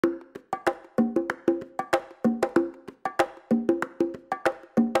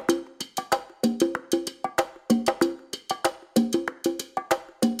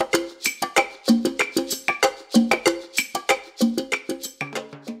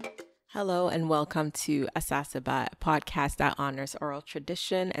Hello and welcome to Asase Ba, a podcast that honors oral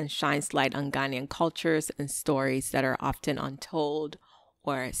tradition and shines light on Ghanaian cultures and stories that are often untold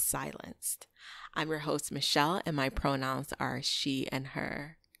or silenced. I'm your host, Michelle, and my pronouns are she and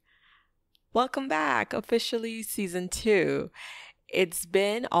her. Welcome back, officially season 2. It's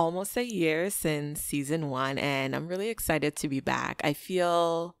been almost a year since season 1, and I'm really excited to be back. I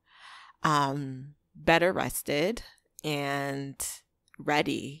feel better rested and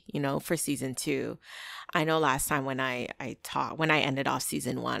ready, for season 2. I know last time when I ended off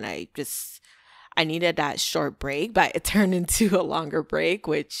season 1, I needed that short break, but it turned into a longer break,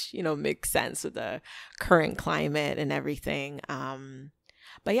 which, makes sense with the current climate and everything.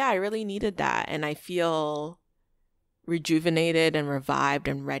 But yeah, I really needed that. And I feel rejuvenated and revived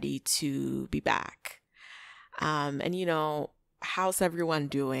and ready to be back. How's everyone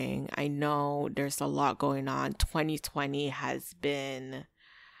doing? I know there's a lot going on. 2020 has been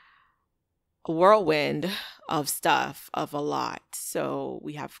a whirlwind of stuff, of a lot. So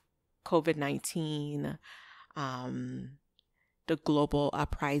we have COVID-19, the global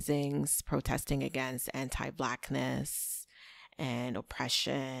uprisings protesting against anti-Blackness and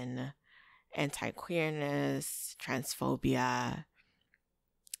oppression, anti-queerness, transphobia.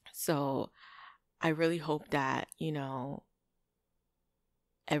 So I really hope that,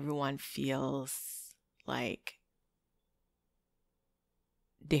 everyone feels like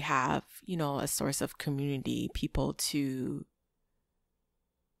they have, a source of community, people who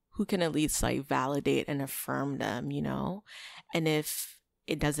can at least validate and affirm them, and if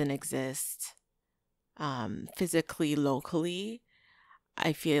it doesn't exist physically, locally,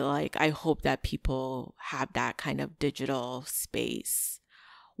 I hope that people have that kind of digital space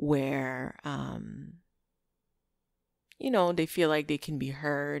where, they feel like they can be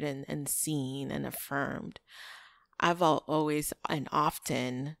heard and seen and affirmed. I've always and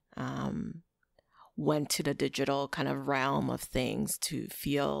often went to the digital kind of realm of things to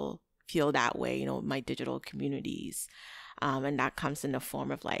feel that way, my digital communities. And that comes in the form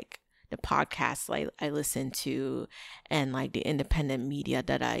of the podcasts I listen to and the independent media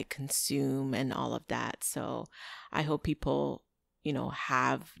that I consume and all of that. So I hope people,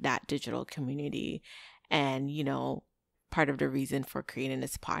 have that digital community. And, part of the reason for creating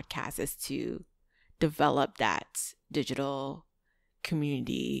this podcast is to develop that digital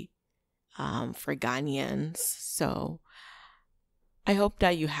community for Ghanaians. So I hope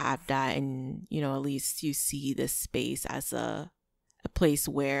that you have that and, at least you see this space as a place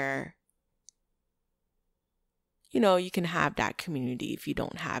where, you can have that community if you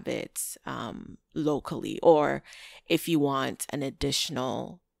don't have it locally, or if you want an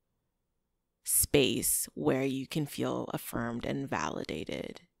additional space where you can feel affirmed and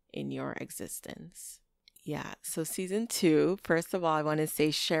validated in your existence. Yeah, so season 2, first of all, I want to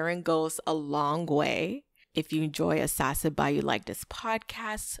say sharing goes a long way. If you enjoy Asase Ba, you like this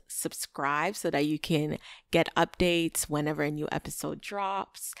podcast, subscribe so that you can get updates whenever a new episode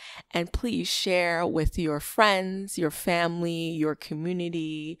drops. And please share with your friends, your family, your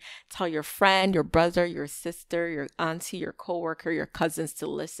community. Tell your friend, your brother, your sister, your auntie, your coworker, your cousins to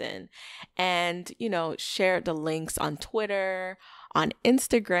listen. And, share the links on Twitter, on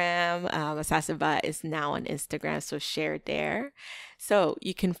Instagram. Asase Ba is now on Instagram, so share there. So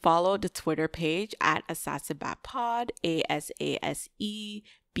you can follow the Twitter page at asasebapod, ASASEBA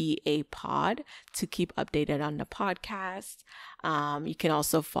pod, to keep updated on the podcast. You can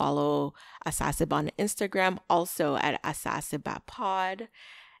also follow Asase Ba on Instagram, also at asasebapod.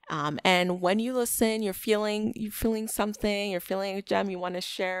 And when you listen, you're feeling something, you're feeling a gem, you want to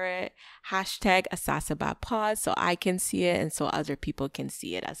share it, hashtag asasebapod so I can see it and so other people can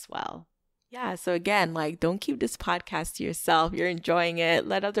see it as well. Yeah, so again, don't keep this podcast to yourself. You're enjoying it.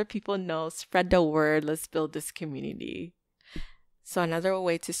 Let other people know. Spread the word. Let's build this community. So another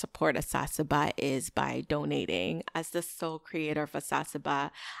way to support Asase Ba is by donating. As the sole creator of Asase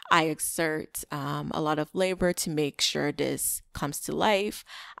Ba, I exert a lot of labor to make sure this comes to life.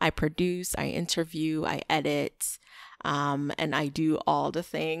 I produce, I interview, I edit, and I do all the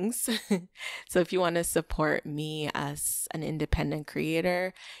things. So if you want to support me as an independent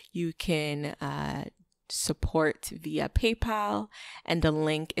creator, you can support via PayPal, and the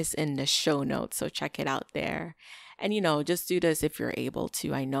link is in the show notes, so check it out there. And, just do this if you're able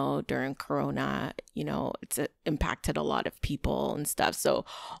to. I know during Corona, it's impacted a lot of people and stuff. So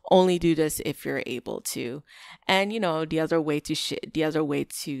only do this if you're able to. And, the other way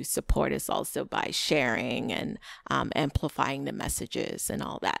to support is also by sharing and amplifying the messages and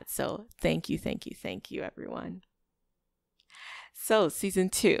all that. So thank you, everyone. So season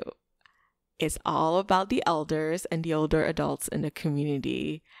 2 is all about the elders and the older adults in the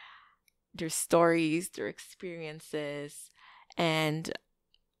community. their stories, their experiences. And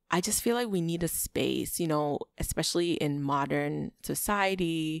I just feel like we need a space, especially in modern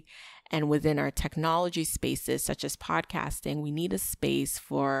society and within our technology spaces, such as podcasting. We need a space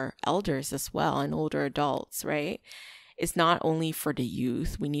for elders as well and older adults, right? It's not only for the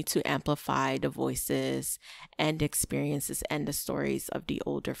youth. We need to amplify the voices and experiences and the stories of the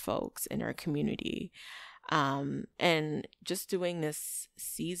older folks in our community. And just doing this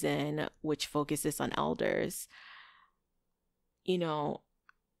season, which focuses on elders, you know,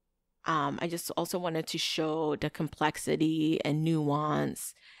 I just also wanted to show the complexity and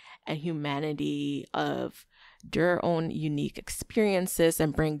nuance and humanity of their own unique experiences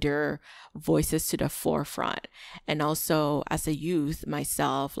and bring their voices to the forefront. And also, as a youth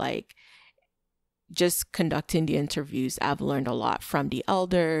myself, like just conducting the interviews, I've learned a lot from the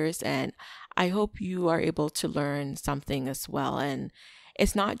elders, and I hope you are able to learn something as well. And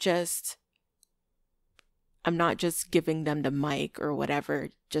it's not just, I'm not just giving them the mic or whatever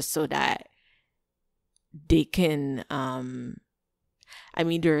just so that they can,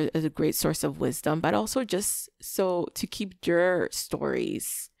 they're a great source of wisdom, but also just so to keep their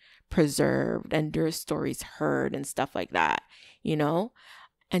stories preserved and their stories heard and stuff like that,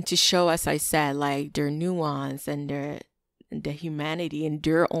 and to show, as I said, like their nuance and the humanity and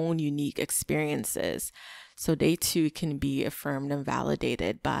their own unique experiences, so they too can be affirmed and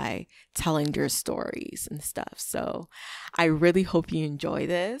validated by telling their stories and stuff. So I really hope you enjoy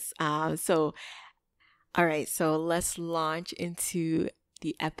this. All right, so let's launch into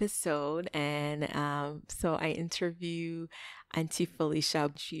the episode. And so I interview Aunty Felicia.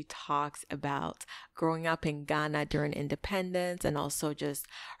 She talks about growing up in Ghana during independence and also just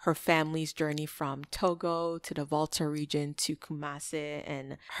her family's journey from Togo to the Volta region to Kumasi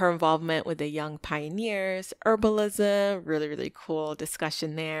and her involvement with the young pioneers, herbalism, really, really cool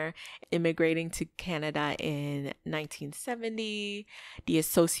discussion there, immigrating to Canada in 1970, the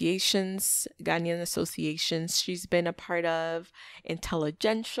associations, Ghanaian associations she's been a part of,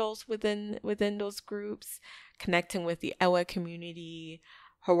 intelligentials within those groups, connecting with the Ewa community,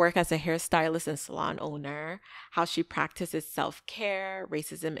 her work as a hairstylist and salon owner, how she practices self-care,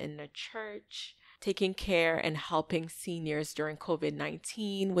 racism in the church, taking care and helping seniors during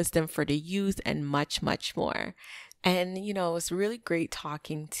COVID-19, wisdom for the youth, and much, much more. And, it was really great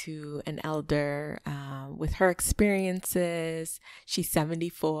talking to an elder with her experiences. She's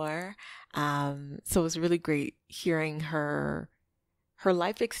 74. So it was really great hearing her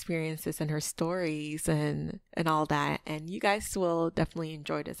life experiences and her stories and all that. And you guys will definitely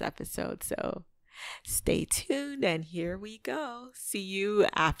enjoy this episode. So stay tuned and here we go. See you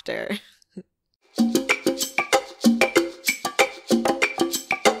after.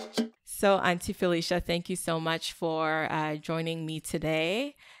 So Aunty Felicia, thank you so much for joining me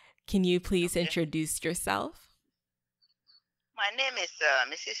today. Can you please introduce yourself? My name is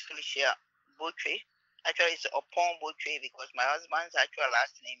Mrs. Felicia Botchway. Actually, it's Opon Botchway because my husband's actual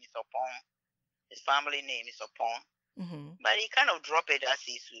last name is Opon. His family name is Opon. Mm-hmm. But he kind of dropped it as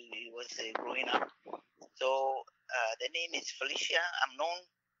he was growing up. So the name is Felicia. I'm known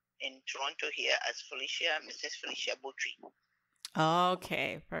in Toronto here as Felicia, Mrs. Felicia Botchway.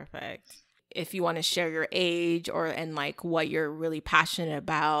 Okay, perfect. If you want to share your age and like what you're really passionate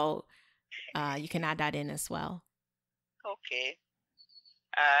about, you can add that in as well. Okay.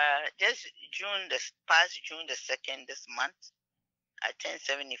 Just past June the 2nd this month, I turned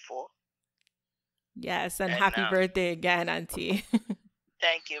 74. Yes, and happy birthday again, Auntie.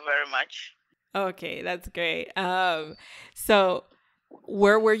 Thank you very much. Okay, that's great. So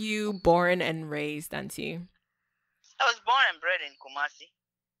where were you born and raised, Auntie? I was born and bred in Kumasi,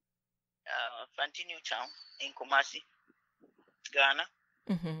 Fantinu town in Kumasi, Ghana.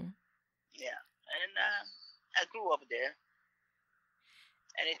 Mm-hmm. Yeah, and I grew up there.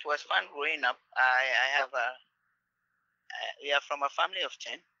 And it was fun growing up. We are from a family of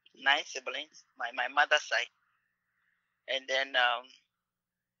 10, 9 siblings, my mother's side. And then I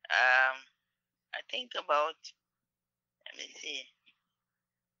think about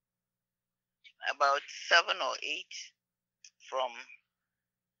 7 or 8 from,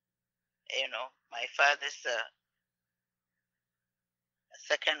 my father's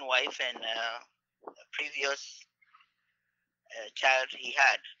second wife and previous child he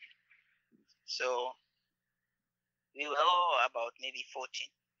had. So we were all about maybe 14.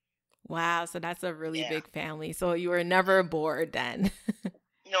 Wow, so that's a really big family. So you were never bored then?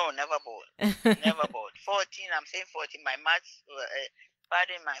 No, never bored. Never bored. 14, I'm saying 14. My maths,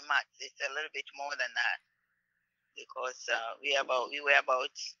 pardon my maths, it's a little bit more than that. Because we were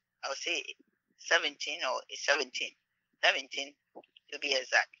about, I would say 17 or 17 to be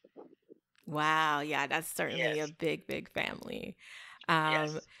exact. Wow. Yeah, that's certainly a Yes, big family.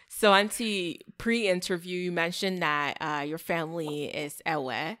 yes, So Auntie, pre-interview, you mentioned that your family is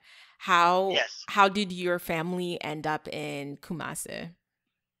Ewe. yes. How did your family end up in Kumasi?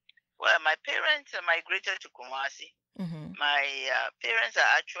 Well, my parents migrated to Kumasi. Mm-hmm. My parents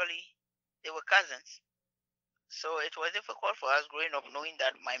are actually, they were cousins. So it was difficult for us growing up knowing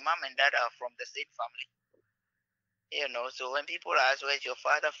that my mom and dad are from the same family. So when people ask, where's your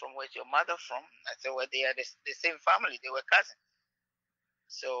father from, where's your mother from? I said, well, they are the same family. They were cousins.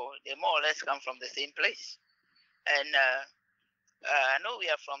 So they more or less come from the same place. And I know we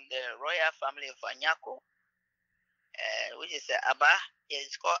are from the royal family of Anyako, which is Aba.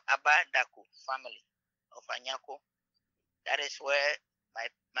 It's called Aba Daku family of Anyako. That is where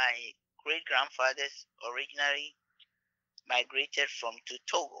my great grandfathers originally migrated from to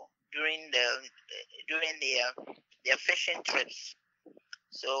Togo during their fishing trips.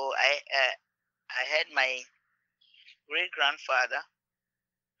 So I had my great grandfather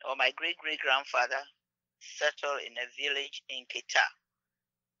or my great great grandfather settle in a village in Kita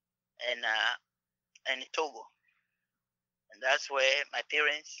and Togo, and that's where my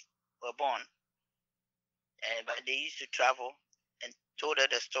parents were born. But they used to travel and told her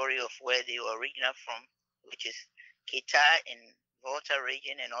the story of where they were originally from, which is Kita in Volta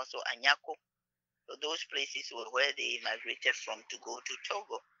Region and also Anyako. So those places were where they migrated from to go to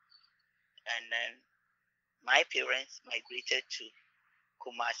Togo. And then my parents migrated to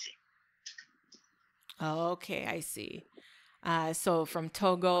Kumasi. Okay, I see. So from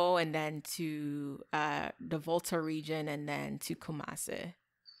Togo and then to the Volta region and then to Kumasi.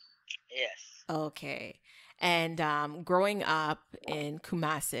 Yes. Okay. And growing up in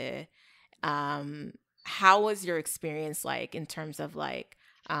Kumasi, um, how was your experience like in terms of like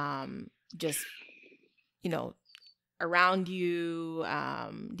just, you know, around you,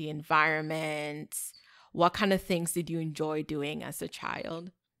 the environment? What kind of things did you enjoy doing as a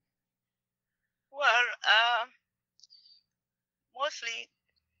child? Well, mostly,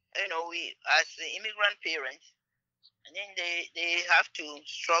 we as the immigrant parents, and then they have to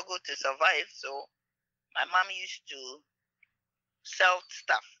struggle to survive. So my mom used to sell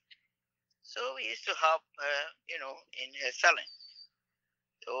stuff. So we used to help her, in her selling.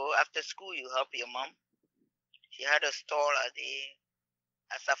 So after school, you help your mom. She had a store at the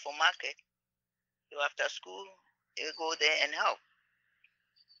Asafo market. So after school, you go there and help.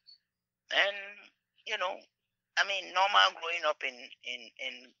 And you know, normal growing up in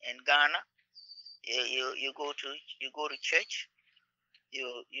Ghana, you go to church,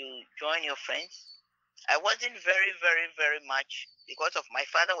 you join your friends. I wasn't very very very much because of my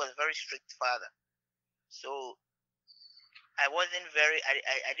father was a very strict father, so I wasn't very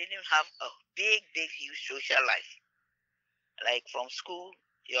I didn't have a big huge social life. Like from school,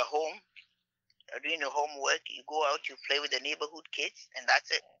 you're home, you're doing your homework, you go out, you play with the neighborhood kids, and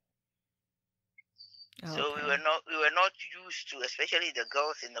that's it. So we were Okay. not used to, especially the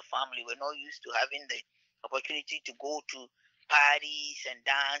girls in the family, were not used to having the opportunity to go to parties and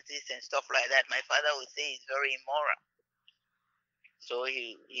dances and stuff like that. My father would say it's very immoral. So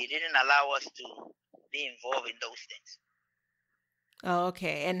he didn't allow us to be involved in those things.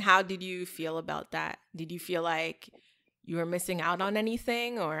 Okay. And how did you feel about that? Did you feel like you were missing out on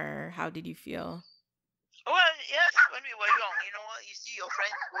anything or how did you feel? Well, yes, when we were young, you see your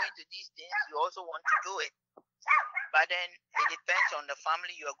friends going to these things, you also want to do it. But then it depends on the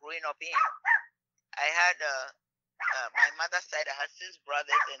family you are growing up in. I had my mother's side, I had 6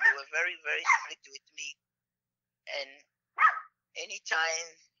 brothers, and they were very, very strict with me. And anytime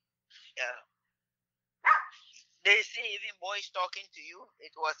they see even boys talking to you,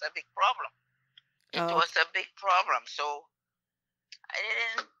 it was a big problem. It was Okay. a big problem. So I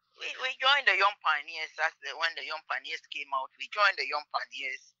didn't. We joined the Young Pioneers. When the Young Pioneers came out. We joined the Young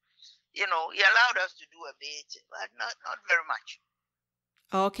Pioneers. He allowed us to do a bit, but not very much.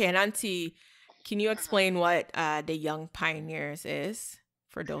 Okay. And Auntie, can you Mhm. explain what the Young Pioneers is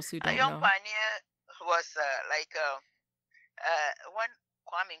for those who A don't Young know? Pioneer was like when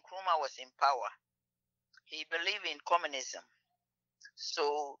Kwame Nkrumah was in power. He believed in communism,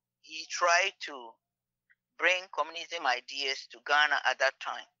 so he tried to bring communism ideas to Ghana at that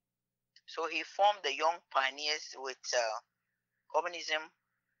time. So he formed the Young Pioneers with communism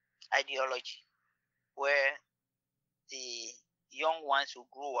ideology, where the young ones who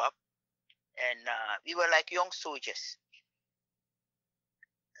grew up, and we were like young soldiers.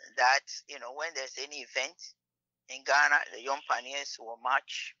 That when there's any event in Ghana, the Young Pioneers will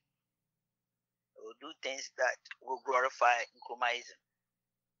march, will do things that will glorify Nkrumahism.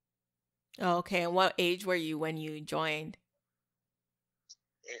 Okay. And what age were you when you joined?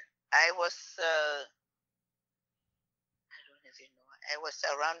 I was, I don't even know. I was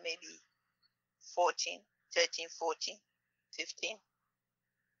around maybe 14, 13, 14, 15,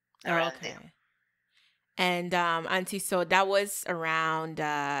 around Okay. there. And Auntie, so that was around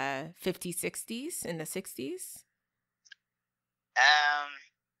 50s, 60s, in the 60s?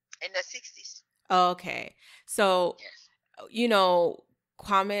 In the 60s. Okay. So, Yes.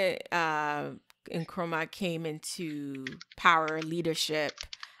 Kwame Nkrumah came into power leadership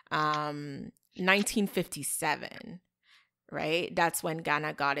 1957, right? That's when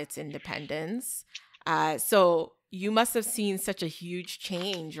Ghana got its independence. So you must have seen such a huge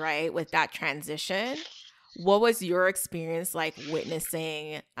change, right, with that transition. What was your experience like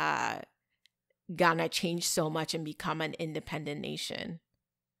witnessing Ghana change so much and become an independent nation?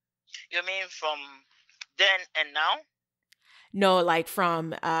 You mean from then and now? No, like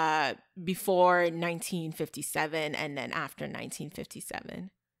from before 1957 and then after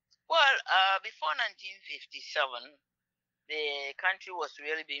 1957. Well, before 1957, the country was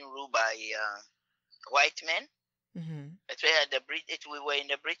really being ruled by white men. Mm-hmm. That's where we were in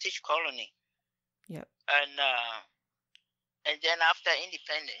the British colony. Yep. And then after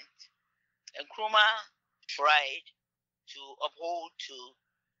independence, Nkrumah tried to uphold to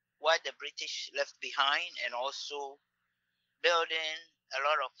what the British left behind, and also building a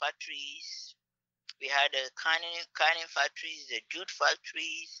lot of factories. We had the canning factories, the jute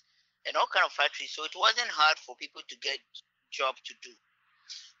factories, and all kind of factories. So it wasn't hard for people to get job to do.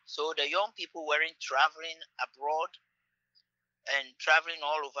 So the young people weren't traveling abroad and traveling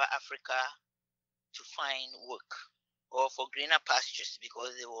all over Africa to find work or for greener pastures,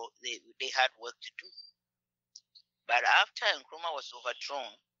 because they had work to do. But after Nkrumah was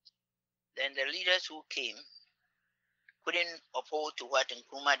overthrown, then the leaders who came couldn't uphold to what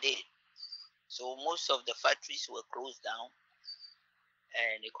Nkrumah did. So most of the factories were closed down,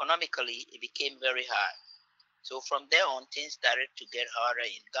 and economically it became very hard. So from there on, things started to get harder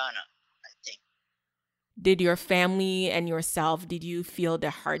in Ghana, I think. Did your family and yourself, did you feel the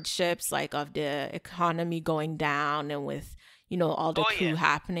hardships like of the economy going down and with, all the Oh coup yes,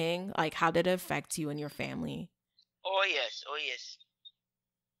 happening? Like how did it affect you and your family? oh yes, oh yes,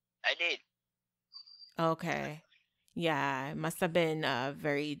 I did. Okay. Yeah, it must have been a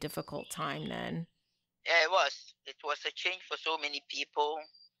very difficult time then. Yeah, it was. It was a change for so many people.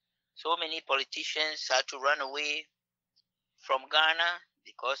 So many politicians had to run away from Ghana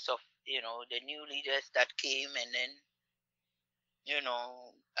because of the new leaders that came, and then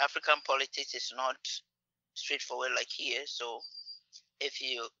African politics is not straightforward like here. So if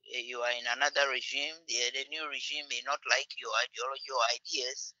you are in another regime, the new regime may not like your ideology, your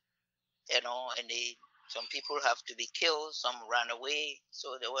ideas, and some people have to be killed, some run away.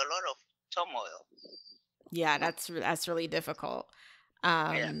 So there were a lot of turmoil. Yeah, that's really difficult.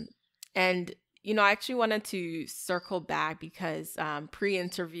 Yeah. And I actually wanted to circle back because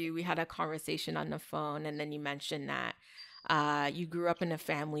pre-interview we had a conversation on the phone, and then you mentioned that you grew up in a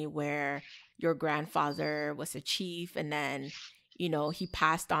family where your grandfather was a chief, and then he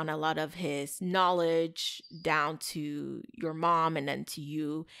passed on a lot of his knowledge down to your mom and then to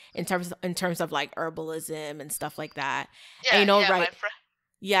you in terms of like herbalism and stuff like that. And Yeah, yeah, my right. friend.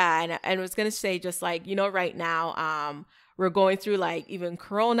 Yeah, and I was gonna say just like, right now, we're going through like even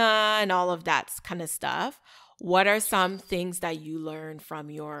Corona and all of that kind of stuff. What are some things that you learned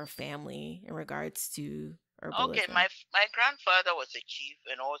from your family in regards to Okay, herbalism? my grandfather was a chief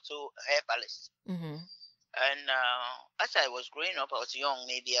and also a herbalist. Mm-hmm. And as I was growing up, I was young,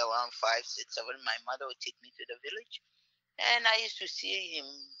 maybe around 5, 6, 7. My mother would take me to the village, and I used to see him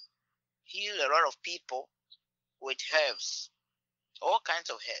heal a lot of people with herbs, all kinds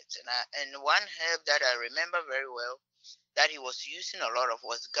of herbs. And one herb that I remember very well that he was using a lot of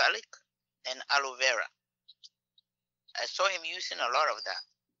was garlic and aloe vera. I saw him using a lot of that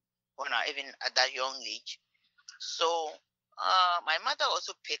when even at that young age. So my mother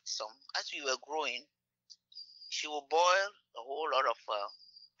also picked some. As we were growing, she would boil a whole lot of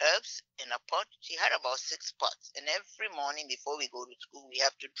herbs in a pot. She had about 6 pots, and every morning before we go to school, we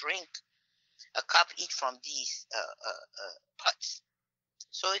have to drink a cup each from these pots.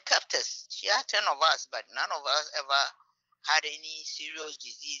 So it kept us. She had 10 of us, but none of us ever had any serious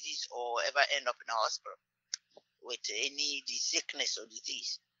diseases or ever end up in a hospital with any sickness or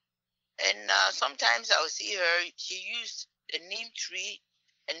disease. And sometimes I'll see her, she used the neem tree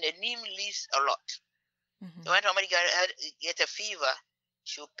and the neem leaves a lot. Mm-hmm. So when somebody get a fever,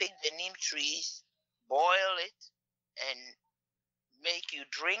 she'll pick the neem trees, boil it, and make you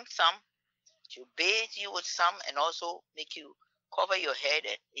drink some. She'll bathe you with some, and also make you cover your head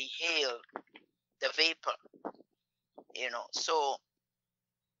and inhale the vapor. So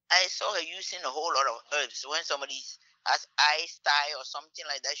I saw her using a whole lot of herbs. When somebody has eye style or something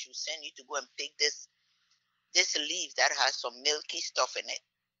like that, she'll send you to go and pick this leaf that has some milky stuff in it.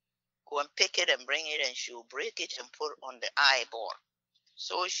 Go and pick it and bring it, and she'll break it and put on the eyeball.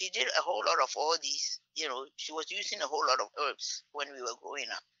 So she did a whole lot of all these, she was using a whole lot of herbs when we were growing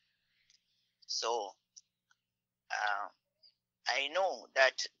up. So I know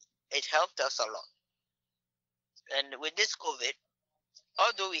that it helped us a lot. And with this COVID,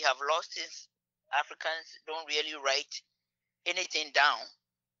 although we have lost since Africans don't really write anything down,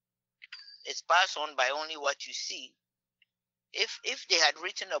 it's passed on by only what you see. If they had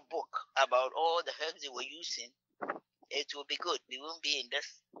written a book about all the herbs they were using, it would be good. We won't be in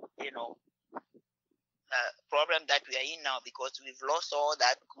this, problem that we are in now, because we've lost all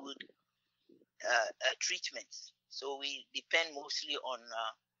that good treatments. So we depend mostly on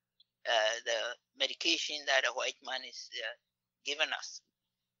the medication that a white man is giving us.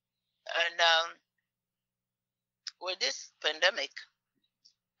 And with this pandemic,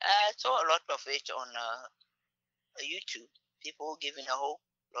 I saw a lot of it on YouTube. People giving a whole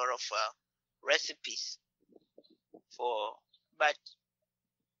lot of recipes but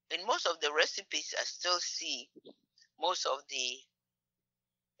in most of the recipes, I still see most of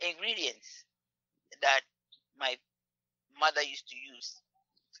the ingredients that my mother used to use,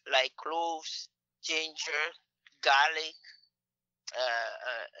 like cloves, ginger, garlic,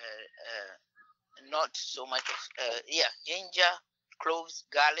 not so much of, ginger, cloves,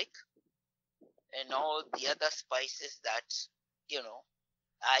 garlic, and all the other spices that,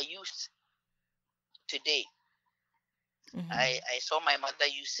 are used today. Mm-hmm. I saw my mother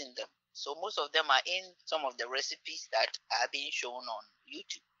using them. So most of them are in some of the recipes that are being shown on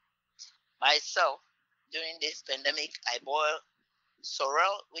YouTube. Myself, during this pandemic, I boiled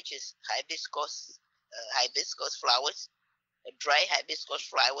sorrel, which is hibiscus flowers, dry hibiscus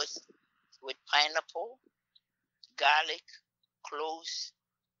flowers with pineapple, garlic, cloves,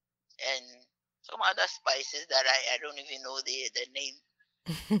 and some other spices that I don't even know the name.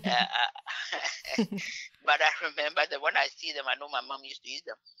 But I remember that when I see them, I know my mom used to use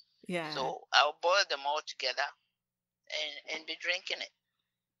them. Yeah. So I'll boil them all together and be drinking it.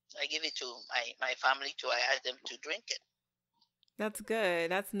 I give it to my family too. I ask them to drink it. That's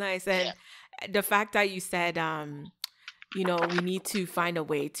good. That's nice. And the fact that you said, we need to find a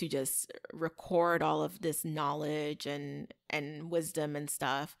way to just record all of this knowledge and wisdom and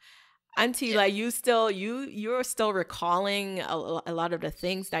stuff. Auntie, like you're still recalling a lot of the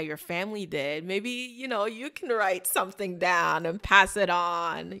things that your family did. Maybe, you can write something down and pass it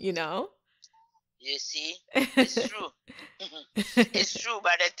on, You see, it's true. It's true.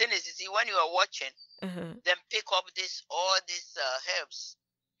 But the thing is, you see, when you are watching them pick up all these herbs,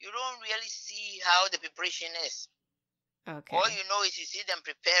 you don't really see how the preparation is. Okay. All you know is you see them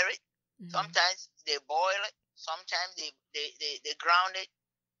prepare it. Mm-hmm. Sometimes they boil it. Sometimes they ground it.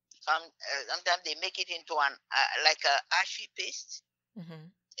 Sometimes they make it into like a ashy paste. Mm-hmm.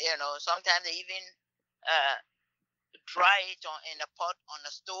 Sometimes they even dry it in a pot on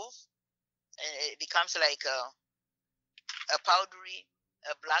a stove, and it becomes like a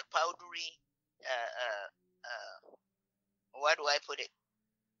black powdery. Where do I put it?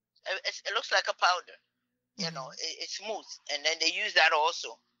 It looks like a powder. Mm-hmm. It's smooth, and then they use that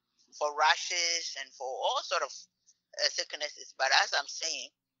also for rashes and for all sort of sicknesses. But as I'm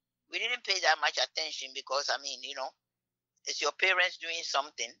saying, we didn't pay that much attention because, it's your parents doing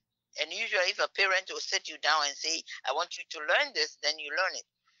something. And usually if a parent will sit you down and say, I want you to learn this, then you learn it.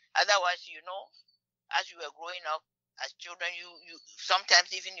 Otherwise, as you were growing up as children, you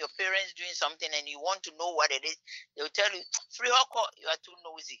sometimes even your parents doing something and you want to know what it is, they'll tell you, free hoko, you are too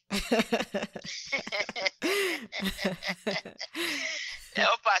nosy.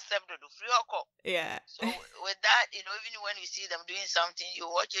 Yeah. So with that, even when you see them doing something, you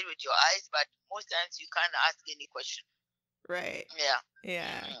watch it with your eyes, but most times you can't ask any question. Right. Yeah.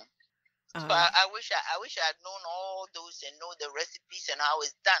 Yeah. Mm-hmm. So I wish I had known all those and know the recipes and how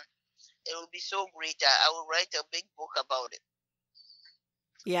it's done. It would be so great. I would write a big book about it.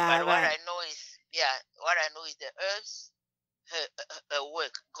 Yeah. But right. What I know is the herbs, her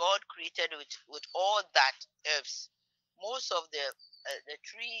work. God created with all that herbs. Most of the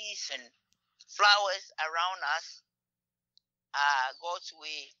trees and flowers around us are God's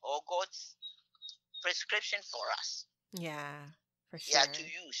way or God's prescription for us. Yeah, for sure. Yeah, to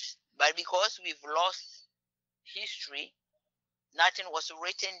use. But because we've lost history, nothing was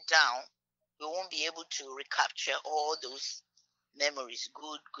written down, we won't be able to recapture all those memories,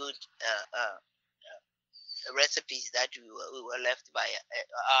 good recipes that we were left by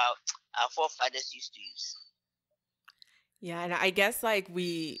our forefathers used to use. Yeah, and I guess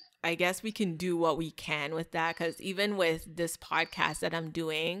we can do what we can with that, because even with this podcast that I'm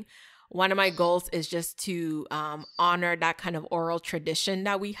doing, one of my goals is just to honor that kind of oral tradition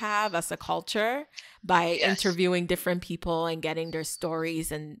that we have as a culture by Yes. interviewing different people and getting their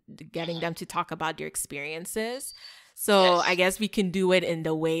stories and getting them to talk about their experiences. So I Yes. guess we can do it in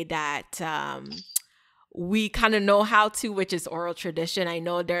the way that we kind of know how to, which is oral tradition. I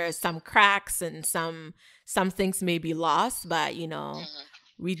know there are some cracks and some things may be lost, but Mm-hmm.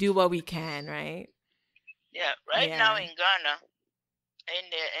 we do what we can, right? Yeah. Right now Yeah. in Ghana, in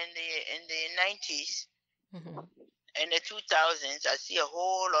the 90s, Mm-hmm. in the 2000s, I see a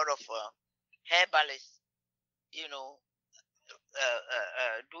whole lot of herbalists, you know,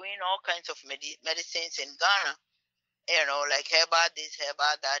 doing all kinds of medicines in Ghana. Like herbal this,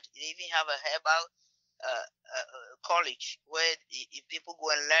 herbal that. They even have a herbal college where people go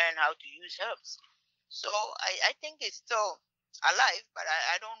and learn how to use herbs. So I think it's still alive, but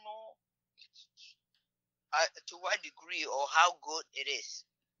I don't know to what degree or how good it is,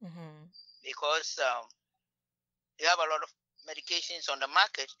 Mm-hmm. because you have a lot of medications on the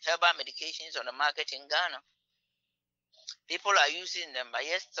market, herbal medications on the market in Ghana. People are using them, but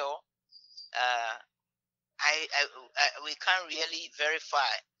yes, so uh, we can't really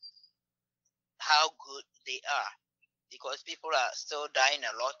verify how good they are, because people are still dying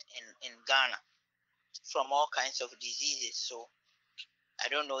a lot in Ghana from all kinds of diseases. So I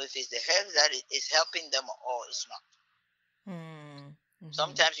don't know if it's the herbs that is helping them or it's not. Mm-hmm.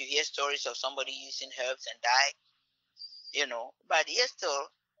 Sometimes you hear stories of somebody using herbs and die, but yes, still,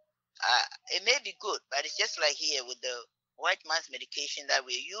 it may be good, but it's just like here with the white man's medication that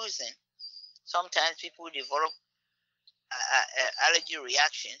we're using. Sometimes people develop allergy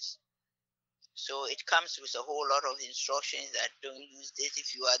reactions. So it comes with a whole lot of instructions that don't use this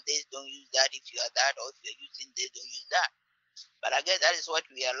if you are this, don't use that if you are that, or if you're using this, don't use that. But I guess that is what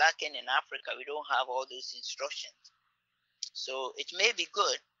we are lacking in Africa. We don't have all those instructions. So it may be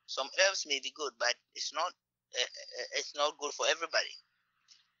good. Some herbs may be good, but it's not good for everybody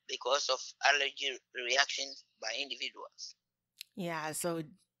because of allergy reactions by individuals. Yeah, so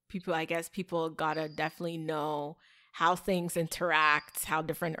I guess people gotta definitely know how things interact, how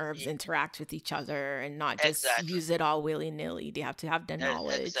different herbs Yeah, interact with each other, and not just exactly. use it all willy-nilly. They have to have the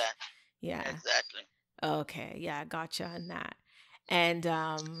knowledge. Exactly. Yeah. Exactly. Okay, yeah, gotcha on that. And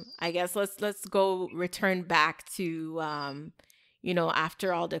I guess let's go return back to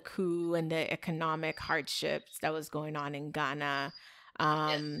after all the coup and the economic hardships that was going on in Ghana. Yes.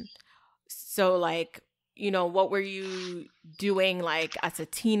 Um so like, what were you doing like as a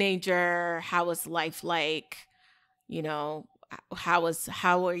teenager? How was life like? You know, how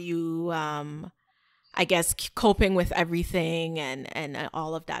are you I guess coping with everything and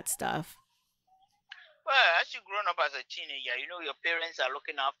all of that stuff? Well, as you grown up as a teenager, your parents are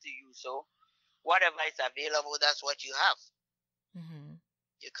looking after you. So whatever is available, that's what you have. Mm-hmm.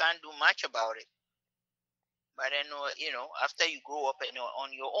 You can't do much about it. But then, after you grow up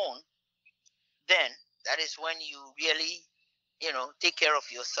on your own, then that is when you really, take care of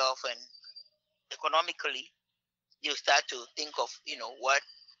yourself, and economically, you start to think of, what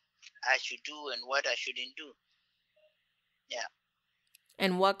I should do and what I shouldn't do. Yeah.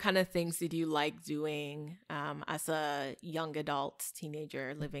 And what kind of things did you like doing as a young adult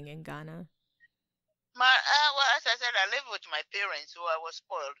teenager living in Ghana? Well, as I said, I live with my parents, so I was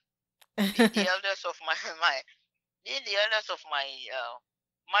spoiled. Being the eldest of being the eldest of my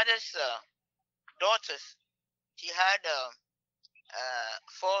mother's daughters, she had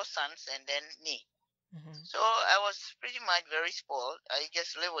four sons and then me. Mm-hmm. So I was pretty much very spoiled. I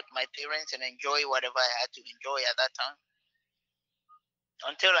just lived with my parents and enjoy whatever I had to enjoy at that time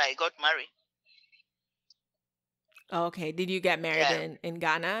until I got married. Okay. Did you get married Yeah, in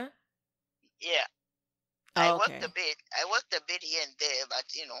Ghana? yeah. I worked a Okay. bit. I worked a bit here and there, but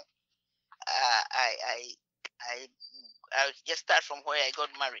uh, I I I I just start from where I got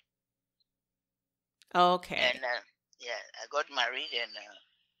married, and Okay. yeah, I got married, and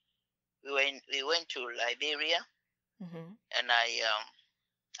we went to Liberia, Mm-hmm. and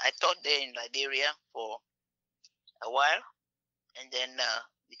I taught there in Liberia for a while, and then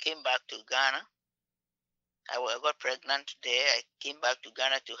we came back to Ghana. I got pregnant there. I came back to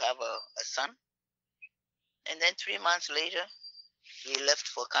Ghana to have a son. And then 3 months later, we left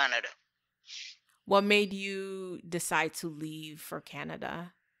for Canada. What made you decide to leave for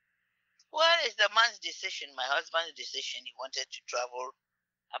Canada? Well, it's the man's decision, my husband's decision. He wanted to travel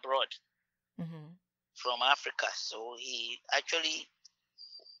abroad Mm-hmm. from Africa. So he actually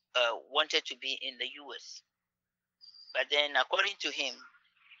wanted to be in the US. But then, according to him,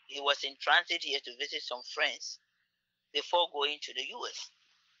 he was in transit here to visit some friends. before going to the U.S.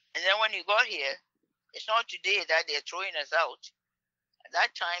 And then when he got here, it's not today that they're throwing us out. At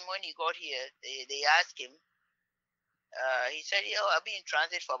that time, when he got here, they asked him, he said, yeah, I'll be in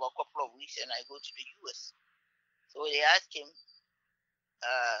transit for about a couple of weeks and I go to the U.S. So they asked him,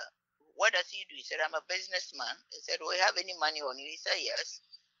 what does he do? He said, I'm a businessman. They said, do we have any money on you? He said, yes.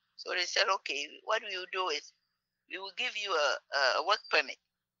 So they said, okay, what we will do is we will give you a work permit.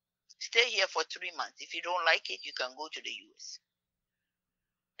 Stay here for 3 months. If you don't like it, you can go to the U.S.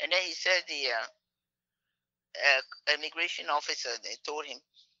 And then he said the immigration officer, they told him,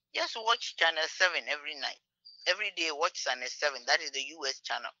 just watch Channel 7 every night. Every day watch Channel 7. That is the U.S.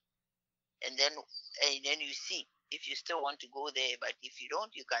 channel. And then you see if you still want to go there. But if you don't,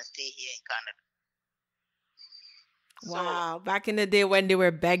 you can stay here in Canada. Wow, so, back in the day when they were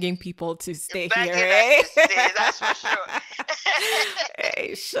begging people to stay here, eh? To stay, that's for sure.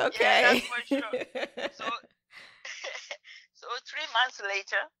 Hey, okay. Yeah, that's for sure. So 3 months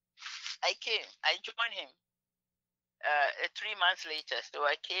later, I joined him. 3 months later, so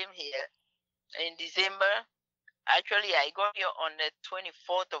I came here in December. Actually, I got here on the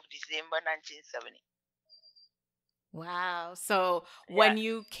 24th of December, 1970. Wow. So when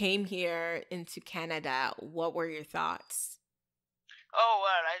you came here into Canada, what were your thoughts? Oh,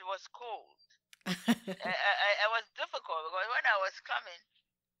 well, it was cold. It was difficult because when I was coming,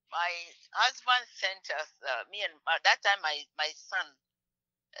 my husband sent us, me and at that time, my son,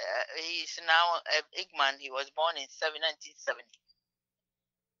 he's now a big man. He was born in 1970.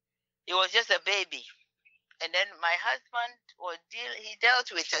 He was just a baby. And then my husband he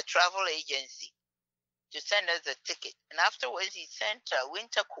dealt with a travel agency to send us a ticket. And afterwards, he sent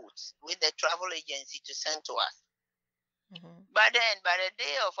winter coats with the travel agency to send to us. Mm-hmm. But then, by the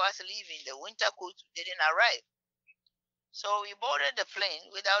day of us leaving, the winter coats didn't arrive. So we boarded the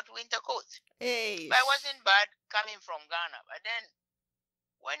plane without winter coats. Hey. But it wasn't bad coming from Ghana. But then,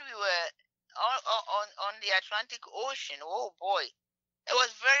 when we were on the Atlantic Ocean, oh boy, it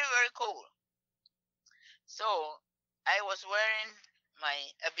was very, very cold. So I was wearing my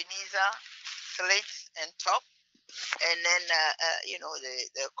Ebenezer slits and top, and then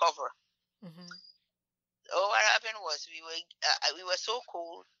the cover. Mm-hmm. So what happened was we were so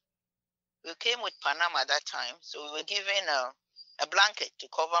cold. We came with Panama at that time, so we were given a blanket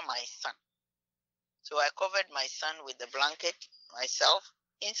to cover my son. So I covered my son with the blanket myself.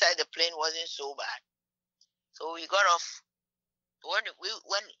 Inside the plane wasn't so bad. So we got off when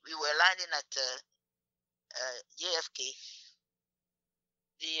we were landing at JFK.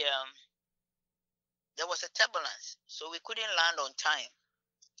 There was a turbulence, so we couldn't land on time.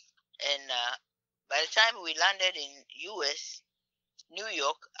 And by the time we landed in U.S., New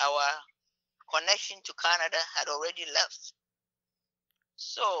York, our connection to Canada had already left.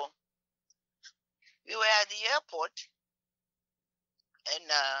 So we were at the airport, and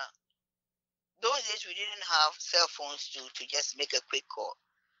those days we didn't have cell phones to just make a quick call.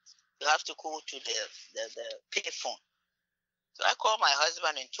 You have to go to the pay phone. So I called my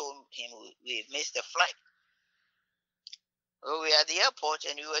husband and told him we missed the flight. Well, we were at the airport,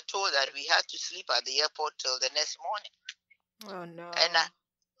 and we were told that we had to sleep at the airport till the next morning. Oh, no. And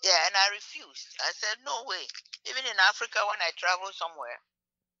I refused. I said, no way. Even in Africa, when I travel somewhere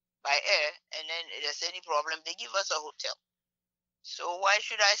by air, and then if there's any problem, they give us a hotel. So why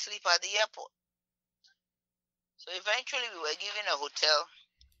should I sleep at the airport? So eventually, we were given a hotel.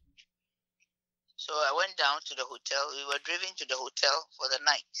 So I went down to the hotel. We were driven to the hotel for the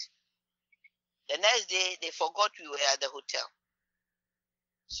night. The next day, they forgot we were at the hotel.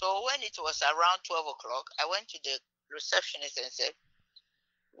 So when it was around 12 o'clock, I went to the receptionist and said,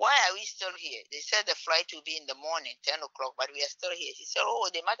 why are we still here? They said the flight will be in the morning, 10 o'clock, but we are still here. She said, oh,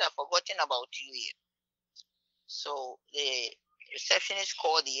 they might have forgotten about you here. So the receptionist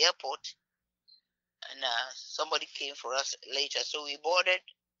called the airport, and somebody came for us later. So we boarded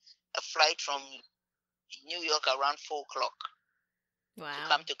a flight from New York around 4 o'clock. Wow. To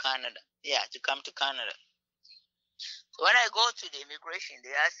come to Canada. Yeah, to come to Canada. So when I go to the immigration,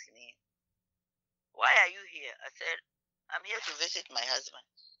 they ask me, why are you here? I said, I'm here to visit my husband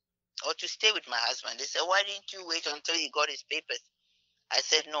or to stay with my husband. They said, why didn't you wait until he got his papers? I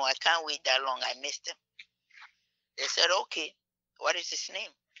said, no, I can't wait that long. I missed him. They said, okay, what is his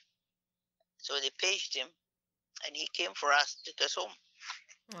name? So they paged him, and he came for us, took us home.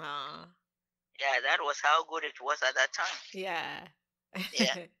 Aww. Yeah, that was how good it was at that time. Yeah.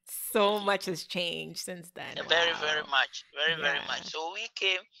 Yeah. So much has changed since then. Yeah, very, very much. Very, very much. So we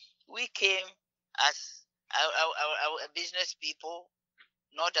came as our business people,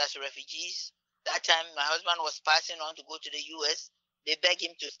 not as refugees. That time my husband was passing on to go to the US. They begged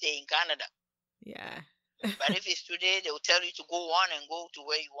him to stay in Canada. Yeah. But if it's today, they will tell you to go on and go to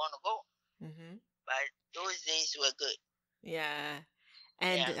where you want to go. But those days were good. Yeah.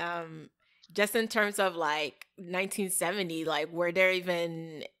 And Yeah. Just in terms of like 1970, like were there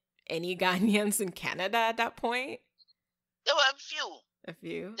even any Ghanaians in Canada at that point? There were a few. A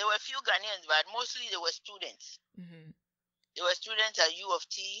few. There were a few Ghanaians, but mostly they were students. They were students at U of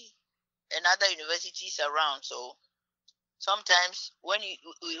T and other universities around. So sometimes when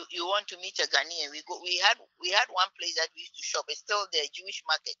you want to meet a Ghanaian, we had one place that we used to shop. It's still the Jewish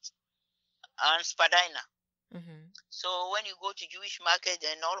market on Spadina. So when you go to Jewish market,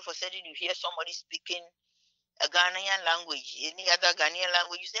 then all of a sudden you hear somebody speaking a Ghanaian language, any other Ghanaian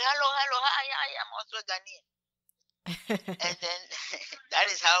language, you say hello, hi, I'm also a Ghanaian. And then that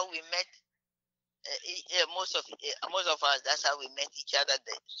is how we met. Most of us, that's how we met each other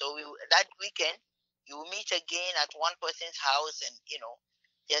there. So that weekend you meet again at one person's house and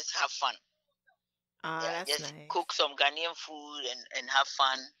just have fun. That's just nice. Cook some Ghanaian food and have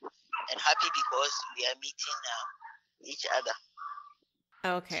fun and happy because we are meeting each other.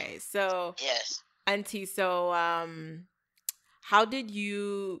 Okay, so yes, Auntie, so how did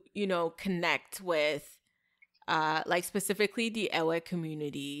you connect with like specifically the Ewe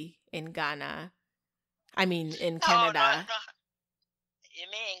community in Ghana? I mean, in Canada. No. You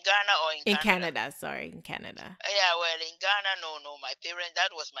mean in Ghana or in Canada? Sorry, in Canada. Yeah, well, in Ghana, no.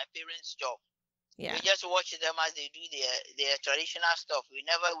 That was my parents' job. Yeah. We just watch them as they do their traditional stuff. We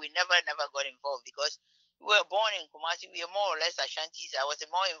never got involved because we were born in Kumasi. We are more or less Ashantis. I was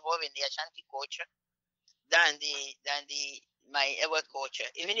more involved in the Ashanti culture than my Ewe culture.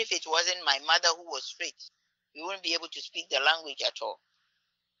 Even if it wasn't my mother who was straight, we wouldn't be able to speak the language at all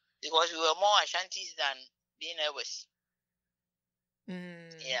because we were more Ashantis than being Ewes.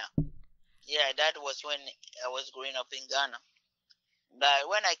 Yeah, that was when I was growing up in Ghana. But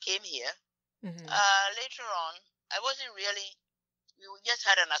when I came here, later on, I wasn't really. We just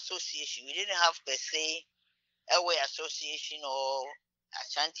had an association. We didn't have per se Ewe Association or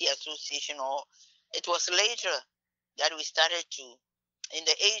Ashanti Association, or it was later that we started to, in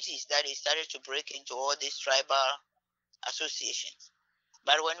the 80s, that we started to break into all these tribal associations.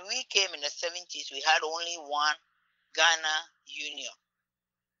 But when we came in the 70s, we had only one Ghana Union.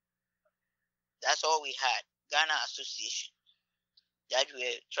 That's all we had, Ghana Association. That we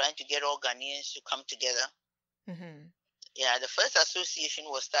were trying to get all Ghanaians to come together. Yeah, the first association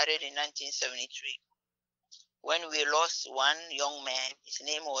was started in 1973 when we lost one young man. His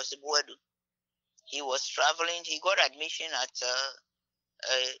name was Buedu. He was traveling. He got admission at a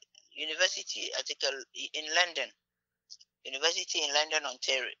university in London,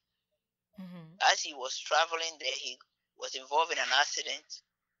 Ontario. As he was traveling there, he was involved in an accident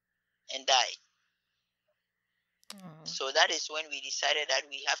and died. So that is when we decided that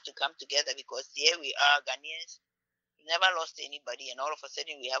we have to come together because here we are, Ghanaians. We never lost anybody, and all of a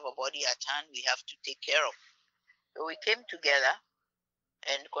sudden we have a body at hand we have to take care of. So we came together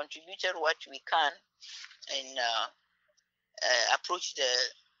and contributed what we can and approached the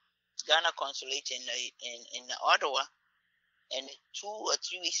Ghana consulate in Ottawa. And 2 or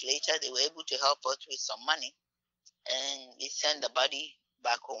 3 weeks later, they were able to help us with some money, and we sent the body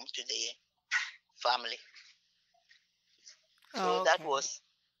back home to the family. So that was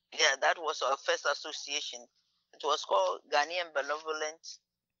our first association. It was called Ghanaian Benevolent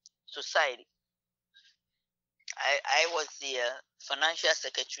Society. I was the financial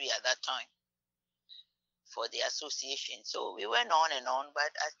secretary at that time for the association. So we went on and on,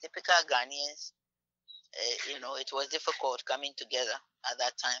 but as typical Ghanaians, it was difficult coming together at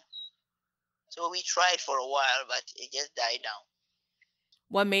that time. So we tried for a while, but it just died down.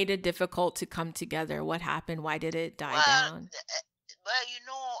 What made it difficult to come together? What happened? Why did it die down? Well,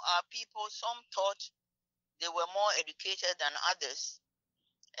 our people, some thought they were more educated than others.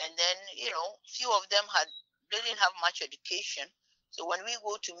 And then, few of them didn't have much education. So when we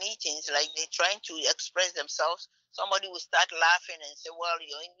go to meetings, like they're trying to express themselves, somebody will start laughing and say, well,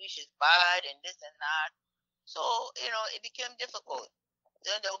 your English is bad and this and that. So, it became difficult.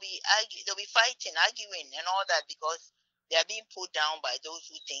 Then they'll be fighting, arguing and all that because they are being put down by those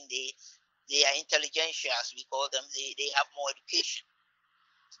who think they are intelligentials, we call them. They have more education.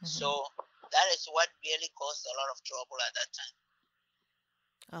 So that is what really caused a lot of trouble at that time.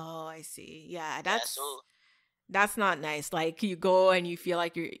 Oh, I see. Yeah, that's not nice. Like you go and you feel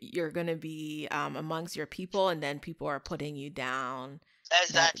like you're gonna be amongst your people, and then people are putting you down.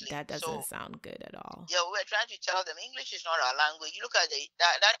 Exactly. That doesn't sound good at all. Yeah, we're trying to tell them English is not our language. You look at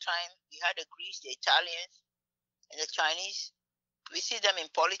that time we had the Greeks, the Italians, and the Chinese. We see them in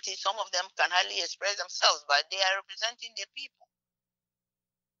politics. Some of them can hardly express themselves, but they are representing their people.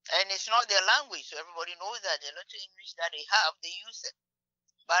 And it's not their language, so everybody knows that the little English that they have, they use it.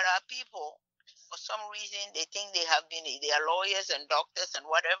 But our people, for some reason, they think they are lawyers and doctors and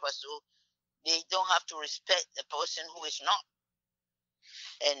whatever, so they don't have to respect the person who is not.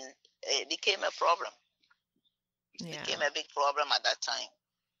 And it became a problem. It became a big problem at that time.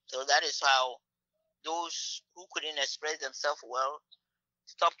 So that is how those who couldn't express themselves well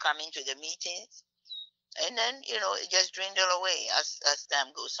stopped coming to the meetings. And then, it just dwindled away as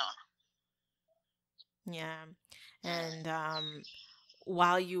time goes on. Yeah. And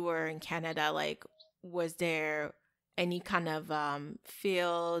while you were in Canada, like, was there any kind of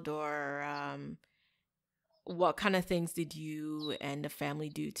field or what kind of things did you and the family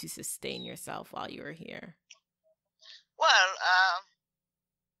do to sustain yourself while you were here? Well,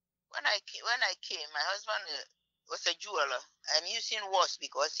 when I came, my husband was a jeweler. I'm using was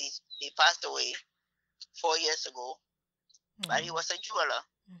because he passed away 4 years ago, but he was a jeweler.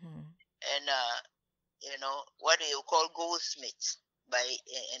 And what they call goldsmith.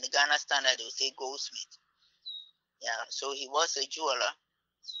 In the Ghana standard, they would say goldsmith. Yeah, so he was a jeweler,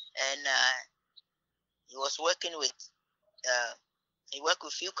 and he was working with he worked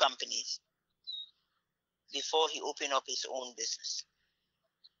with few companies before he opened up his own business.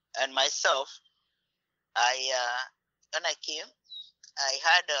 And myself, when I came, I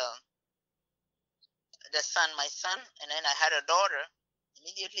had my son, and then I had a daughter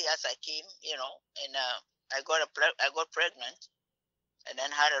immediately as I came, and I got pregnant, and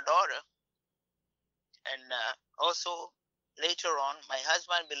then had a daughter. And also later on, my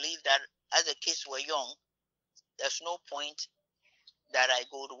husband believed that as the kids were young, there's no point that I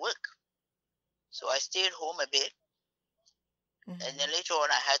go to work. So I stayed home a bit. And then later on,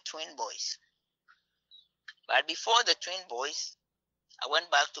 I had twin boys. But before the twin boys, I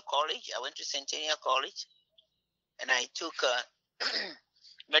went back to college. I went to Centennial College, and I took a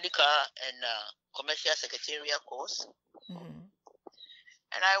medical and commercial secretarial course.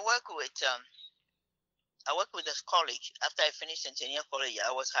 And I work with this college. After I finished Centennial College,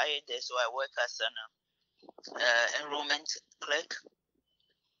 I was hired there, so I work as an enrollment clerk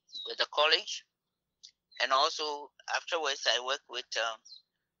with the college. And also afterwards, I work with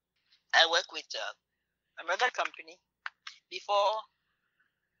another company before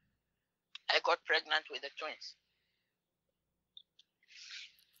I got pregnant with the twins.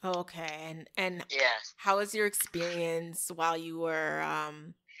 Okay. And yes. How was your experience while you were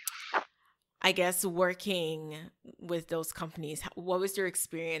I guess working with those companies? What was your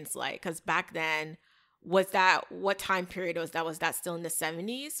experience like? Because back then, what time period was that? Was that still in the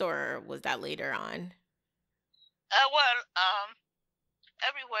 70s or was that later on?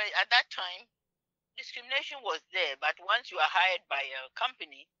 Everywhere at that time, discrimination was there. But once you are hired by a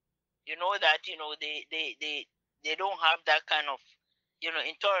company, you know that they don't have that kind of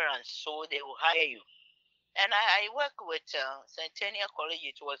intolerance, so they will hire you. And I work with Centennial College.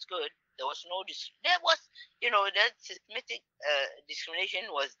 It was good. There was no there was that systematic discrimination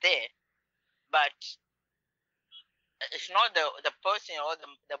was there, but it's not the person or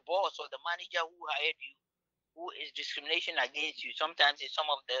the boss or the manager who hired you who is discrimination against you. Sometimes it's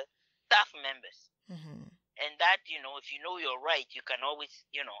some of the staff members. And that, if you know you're right, you can always,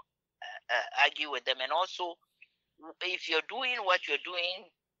 argue with them. And also, if you're doing what you're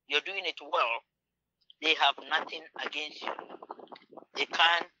doing it well, they have nothing against you. They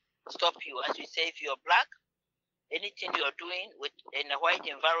can't stop you. As we say, if you're black, anything you're doing in a white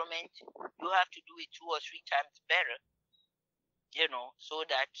environment, you have to do it 2 or 3 times better, so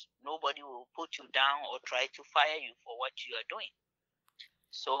that nobody will put you down or try to fire you for what you are doing.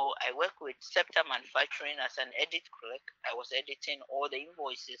 So I work with Scepter Manufacturing as an edit clerk. I was editing all the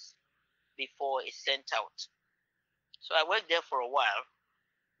invoices before it's sent out. So I worked there for a while,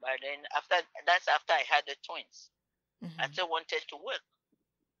 but then after I had the twins. I still wanted to work,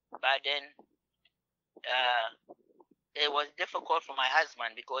 but then it was difficult for my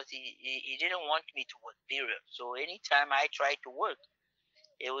husband because he didn't want me to work, period. So anytime I tried to work,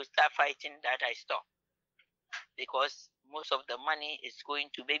 it would start fighting that I stop, because most of the money is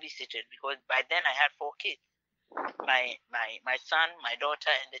going to babysitters, because by then I had 4 kids, my son, my daughter,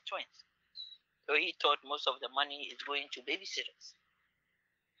 and the twins. So he thought most of the money is going to babysitters.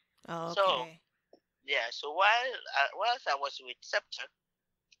 Oh, okay. So yeah, so whilst I was with Scepter,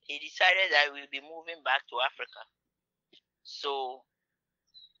 he decided that we will be moving back to Africa. So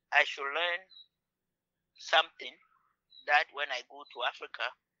I should learn something that when I go to Africa,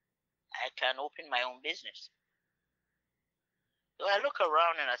 I can open my own business. So I look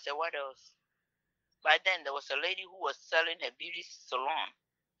around and I said, what else? By then, there was a lady who was selling a beauty salon.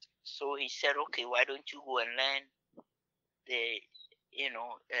 So he said, okay, why don't you go and learn the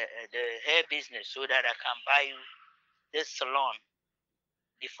the hair business so that I can buy you this salon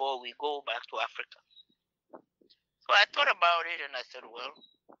before we go back to Africa. So I thought about it and I said, well,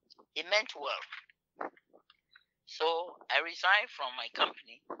 it meant well. So I resigned from my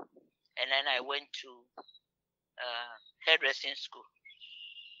company and then I went to hairdressing school.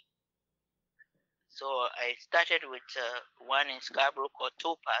 So I started with one in Scarborough called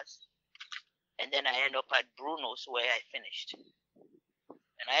Topaz, and then I ended up at Bruno's where I finished.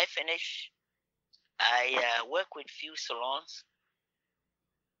 And I finished, I worked with few salons.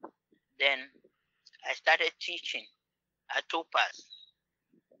 Then I started teaching at Topaz.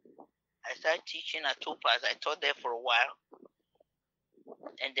 I started teaching at Topaz. I taught there for a while,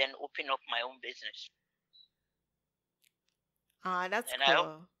 and then opened up my own business. That's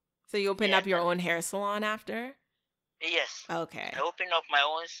cool. So you opened up your own hair salon after? Yes. Okay. I opened up my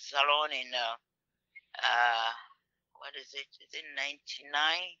own salon in, what is it? Is it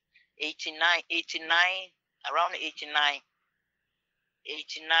 89, around 89,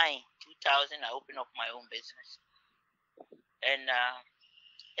 2000, I opened up my own business. And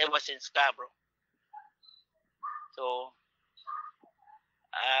it was in Scarborough. So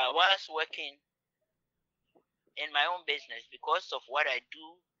whilst working in my own business, because of what I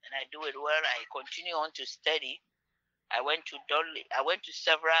do, and I do it well, I continue on to study. I went to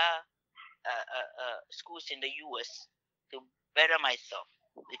several schools in the U.S. to better myself,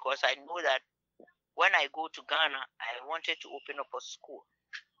 because I know that when I go to Ghana, I wanted to open up a school,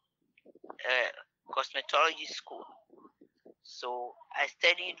 cosmetology school. So I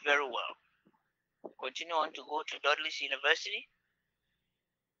studied very well. Continue on to go to Dudley's University.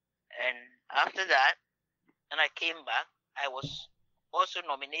 And after that, when I came back, I was also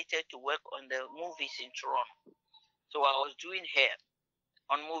nominated to work on the movies in Toronto. So I was doing hair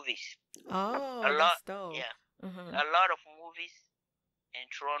on movies. Oh, that's dope. Yeah. Mm-hmm. A lot of movies in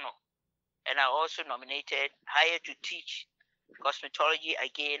Toronto. And I also hired to teach cosmetology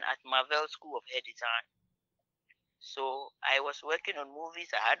again at Marvell School of Hair Design. So I was working on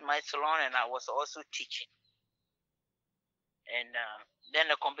movies. I had my salon and I was also teaching. And then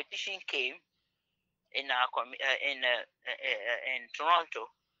the competition came in Toronto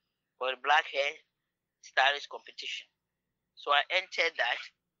for the Black Hair Stylist competition. So I entered that,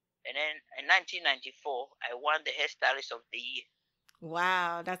 and then in 1994 I won the Hairstylist of the Year.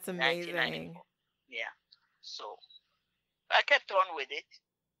 Wow, that's amazing. Yeah. So I kept on with it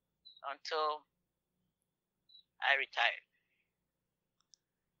until I retired.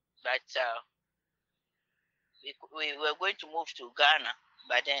 But we were going to move to Ghana,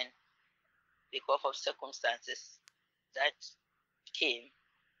 but then because of circumstances that came,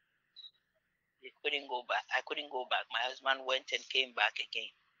 we couldn't go back. I couldn't go back. My husband went and came back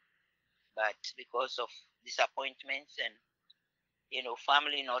again. But because of disappointments and,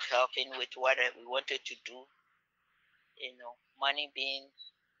 family not helping with what we wanted to do, money being,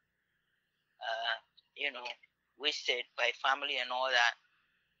 wasted by family and all that,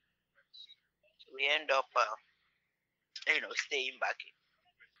 we end up, staying back.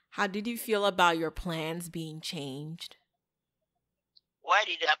 How did you feel about your plans being changed? Why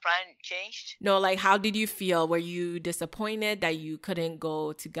did our plan change? No, like, how did you feel? Were you disappointed that you couldn't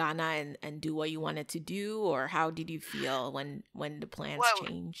go to Ghana and do what you wanted to do? Or how did you feel when the plans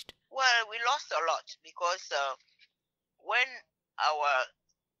changed? Well, we lost a lot because when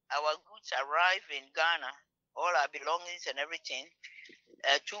our goods arrived in Ghana, all our belongings and everything,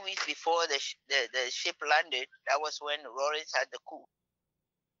 2 weeks before the ship landed, that was when Rawlings had the coup.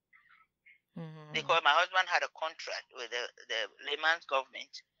 Mm-hmm. Because my husband had a contract with the Lehman's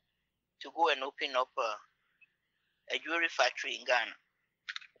government to go and open up a jewelry factory in Ghana.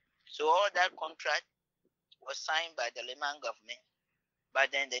 So all that contract was signed by the Lehman government, but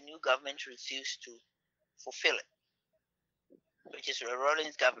then the new government refused to fulfill it, which is the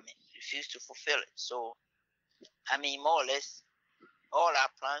Rawlings government refused to fulfill it. So, more or less, all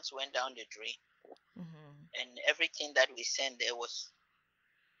our plans went down the drain, mm-hmm. and everything that we sent there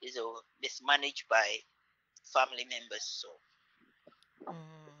is mismanaged by family members. So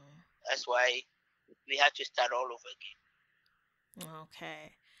that's why we had to start all over again.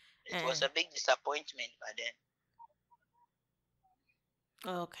 Okay. It was a big disappointment by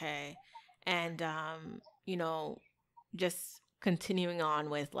then. Okay. And, just continuing on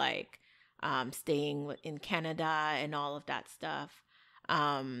with staying in Canada and all of that stuff.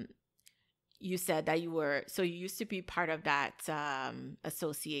 You said that you used to be part of that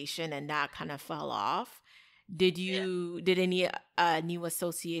association and that kind of fell off. Did any new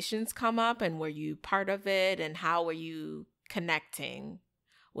associations come up, and were you part of it, and how were you connecting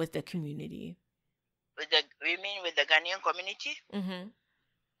with the community? We mean with the Ghanaian community? Mm-hmm.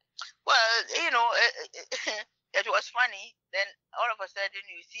 Well, it was funny. Then all of a sudden,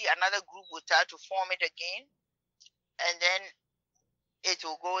 you see another group will start to form it again, and then it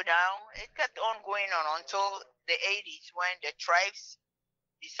will go down. It kept on going on until the 80s when the tribes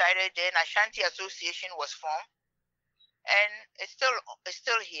decided. Then Ashanti Association was formed, and it's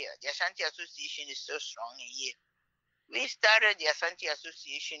still here. The Ashanti Association is still strong in here. We started the Asante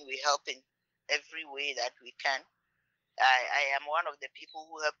Association. We help in every way that we can. I am one of the people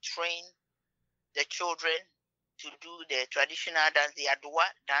who have trained the children to do the traditional dance, the Adwa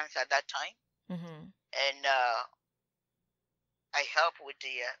dance at that time. Mm-hmm. And I help with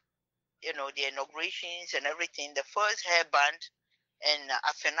the inaugurations and everything. The first hair band and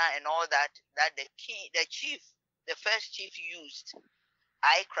Afena and all that the first chief used,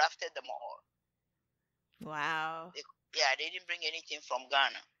 I crafted them all. Wow. They didn't bring anything from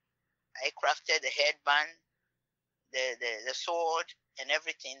Ghana. I crafted the headband, the sword, and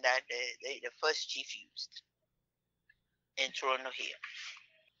everything that the first chief used in Toronto here.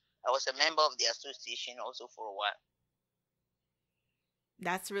 I was a member of the association also for a while.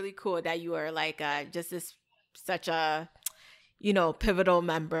 That's really cool that you are like such a pivotal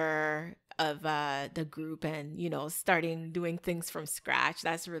member of the group, and starting doing things from scratch.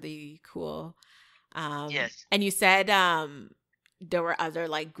 That's really cool. Yes. And you said there were other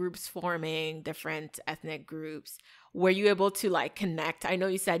like groups forming, different ethnic groups. Were you able to like connect? I know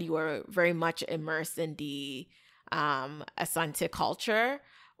you said you were very much immersed in the Asante culture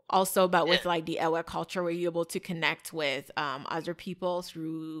also, but with like the Ewa culture, were you able to connect with other people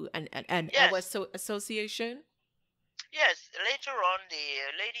through an Ewa association? Yes. Later on,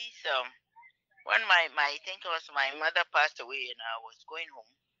 the ladies, when I think it was my mother passed away and I was going home,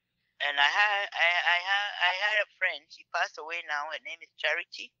 and I had a friend. She passed away now. Her name is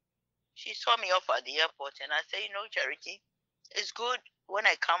Charity. She saw me off at the airport, and I said, Charity, it's good when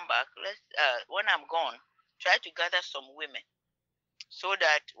I come back. When I'm gone, try to gather some women, so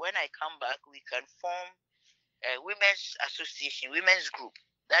that when I come back, we can form a women's association, women's group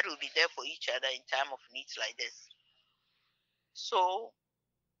that will be there for each other in time of needs like this. So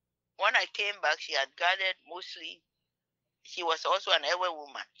when I came back, she had gathered mostly. She was also an Ewe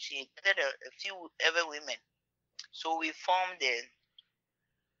woman. She gathered a few Ewe women. So we formed an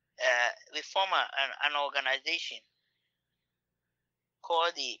organization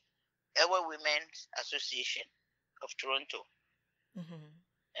called the Ewe Women's Association of Toronto. Mm-hmm.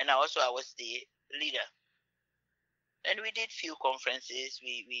 And I was the leader. And we did few conferences.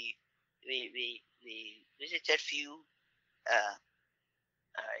 We visited few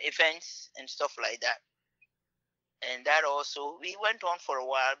events and stuff like that. And that also, we went on for a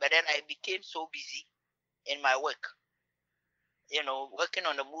while, but then I became so busy in my work, working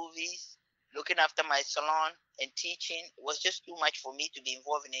on the movies, looking after my salon and teaching. It was just too much for me to be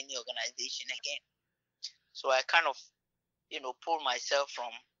involved in any organization again. So I kind of, pulled myself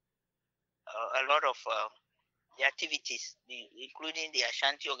from a lot of the activities, including the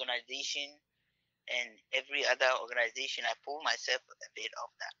Ashanti organization and every other organization. I pulled myself a bit of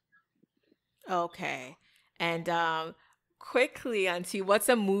that. Okay. And quickly, Auntie, what's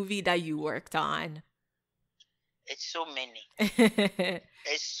a movie that you worked on? It's so many.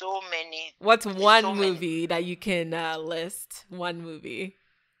 It's so many. What's one movie that you can list? One movie.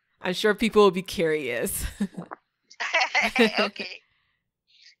 I'm sure people will be curious. Okay.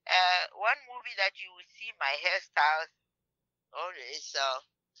 One movie that you will see my hairstyles is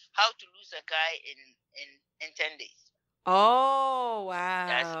How to Lose a Guy in 10 Days. Oh,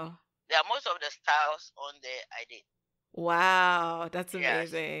 wow. There are most of the styles on there I did. Wow, that's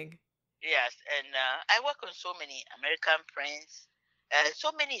amazing. Yes, and I work on so many American Prince,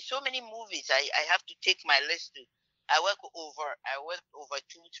 so many movies. I have to take my list to. I work over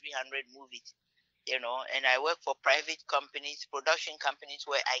 300 movies, and I work for private companies, production companies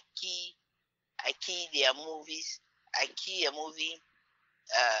where I key their movies. I key a movie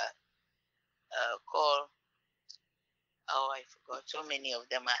called, I forgot so many of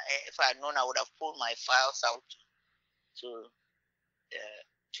them. If I had known, I would have pulled my files out to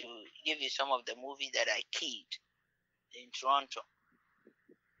give you some of the movies that I keyed in Toronto.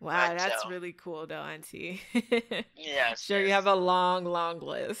 Wow, that's really cool though, Auntie. Yes. Sure, you have a long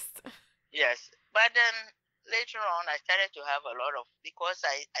list. Yes. But then later on, I started to have a lot of, because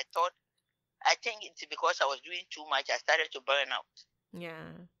I think it's because I was doing too much, I started to burn out.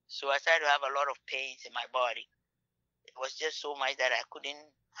 Yeah. So I started to have a lot of pains in my body. It was just so much that I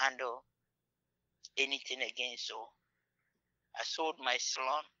couldn't handle anything again. So I sold my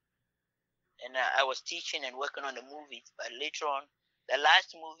salon, and I was teaching and working on the movies. But later on, the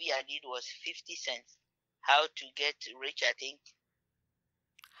last movie I did was 50 Cents. How to Get Rich, I think.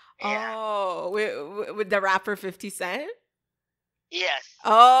 Yeah. Oh, with the rapper 50 Cent? Yes.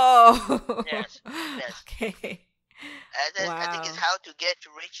 Oh. Yes. Yes. Okay. I think it's Wow. How to Get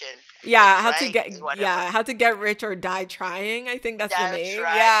Rich and Yeah, Try whatever. how to get rich or die trying. I think that's the That name.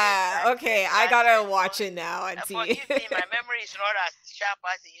 trying. Yeah. Okay, I That's gotta it. So watch it now, Auntie. forgive me, my memory is not as sharp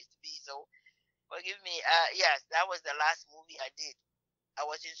as it used to be. So forgive me. Yes, that was the last movie I did. I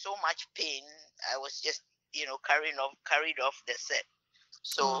was in so much pain. I was just, carried off the set.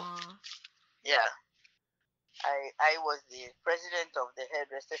 So Aw. yeah, I was the president of the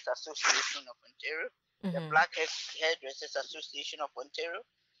Hairdressers Association of Ontario, the Mm-hmm. Black Hairdressers Association of Ontario.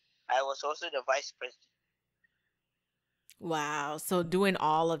 I was also the vice president. Wow. So doing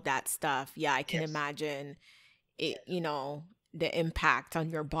all of that stuff, yeah, I can Yes, imagine it, yes, the impact on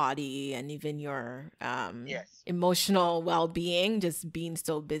your body and even your yes. emotional well-being, just being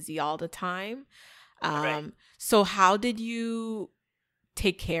so busy all the time. Correct. So how did you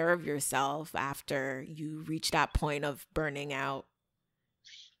take care of yourself after you reach that point of burning out?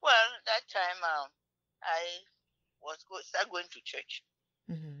 Well, that time I was start going to church.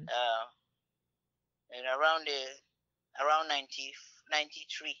 Mm-hmm. Uh, and around 90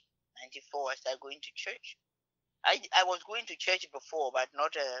 93, 94, I started going to church. I was going to church before, but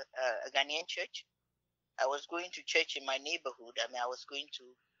not a Ghanaian church. I was going to church in my neighborhood. I mean, I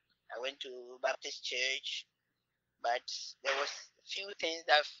went to Baptist church, but there was few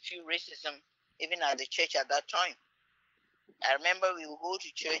racism, even at the church at that time. I remember we would go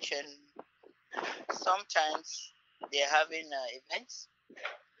to church, and sometimes they're having events.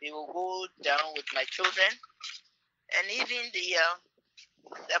 We will go down with my children, and even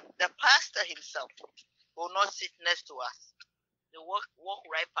the pastor himself will not sit next to us. They walk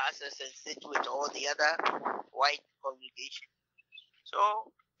right past us and sit with all the other white congregation.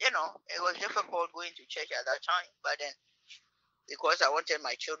 So, it was difficult going to church at that time. But then, because I wanted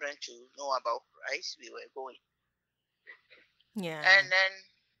my children to know about Christ, we were going. Yeah. And then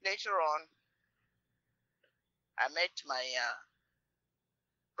later on, I met my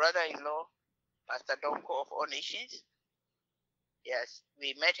brother-in-law, Pastor Donko of All Nations. Yes,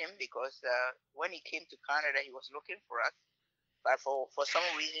 we met him because when he came to Canada, he was looking for us. But for some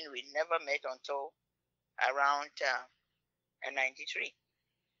reason, we never met until around 93.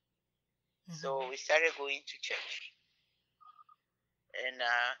 So we started going to church. And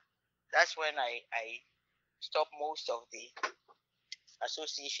that's when I stopped most of the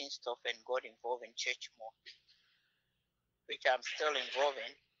association stuff and got involved in church more, which I'm still involved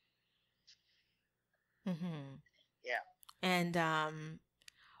in. Mm-hmm. Yeah. And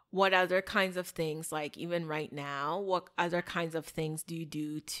what other kinds of things, like even right now, what other kinds of things do you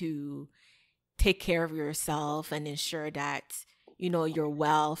do to take care of yourself and ensure that you're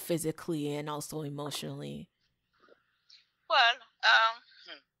well physically and also emotionally? Well,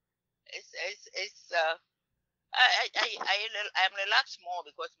 it's I'm relaxed more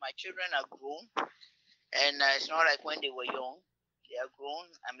because my children are grown, and it's not like when they were young. They are grown.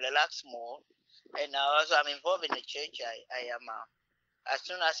 I'm relaxed more, and also I'm involved in the church. I am. As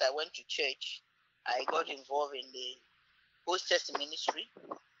soon as I went to church, I got involved in the hostess ministry.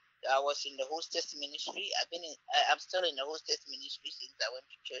 I was in the hostess ministry. I'm still in the hostess ministry since I went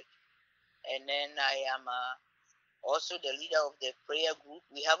to church, and then I am also the leader of the prayer group.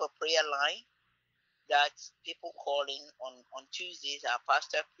 We have a prayer line that people call in on Tuesdays. Our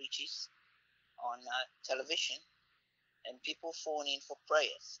pastor preaches on television, and people phone in for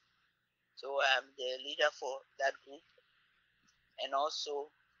prayers. So I'm the leader for that group, and also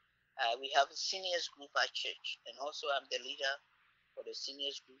we have a seniors group at church, and also I'm the leader for the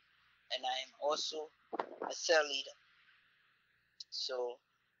seniors group, and I'm also a cell leader. So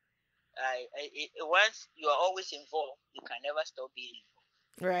once you are always involved, you can never stop being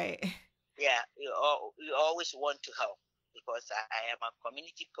involved. Right. Yeah, you always want to help because I am a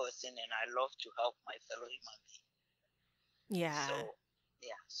community person and I love to help my fellow human being. Yeah. So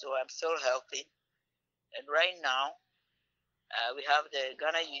yeah, so I'm still helping, and right now we have the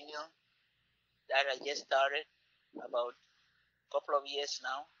Ghana Union that I just started about a couple of years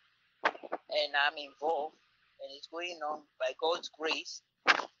now, and I'm involved, and it's going on by God's grace.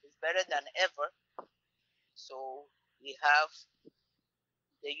 It's better than ever. So we have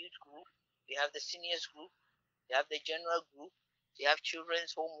the youth group, we have the seniors group, we have the general group, we have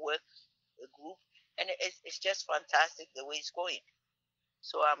children's homework group, and it's just fantastic the way it's going.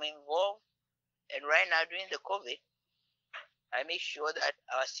 So I'm involved, and right now during the COVID, I make sure that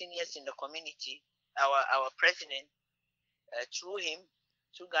our seniors in the community, our president, through him,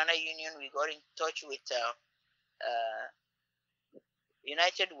 through Ghana Union, we got in touch with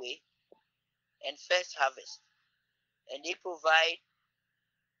United Way, and First Harvest, and they provide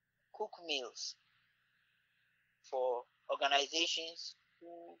cook meals for organizations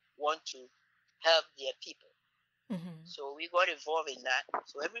who want to help their people. So we got involved in that.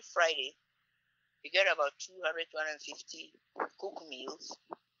 So every Friday, we get about 200, 250 cook meals,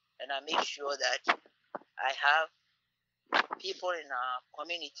 and I make sure that I have people in our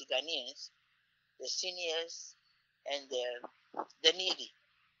community, Ghanaians, the seniors, and the needy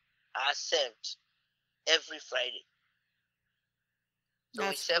are served every Friday. So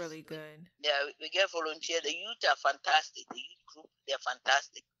that's really good. We get volunteer. The youth are fantastic. The youth group, they're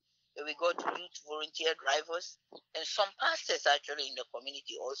fantastic. So we go to youth volunteer drivers, and some pastors actually in the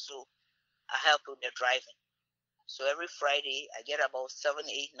community also help with the driving. So every Friday, I get about 7, 8,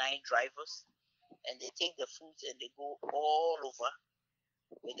 9 drivers, and they take the food and they go all over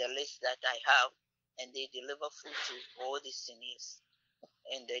with the list that I have, and they deliver food to all the seniors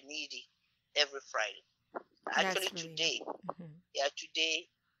and the needy every Friday. Actually, today,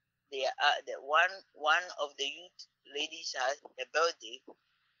 today the one of the youth ladies has a birthday,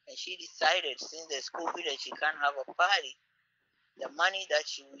 and she decided, since there's COVID and she can't have a party, the money that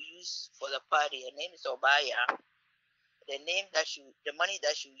she will use for the party, her name is Obaya, the money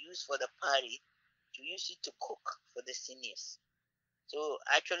that she will use for the party, to use it to cook for the seniors. So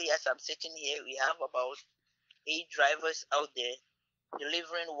actually, as I'm sitting here, we have about 8 drivers out there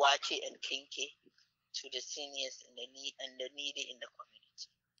delivering wachi and kinky to the seniors and the needy in the community.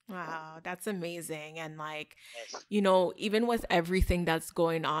 Wow, that's amazing. And like, yes. Even with everything that's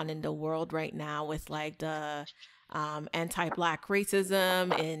going on in the world right now, with like the anti-Black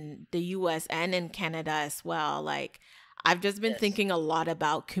racism in the US and in Canada as well, like, I've just been thinking a lot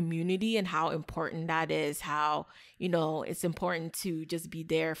about community and how important that is, how, it's important to just be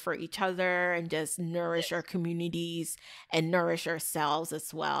there for each other and just nourish our communities and nourish ourselves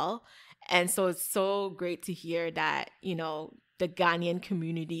as well. And so it's so great to hear that, the Ghanaian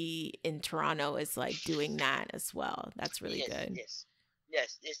community in Toronto is like doing that as well. That's really good. Yes.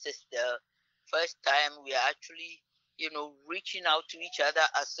 This is the first time we are actually, reaching out to each other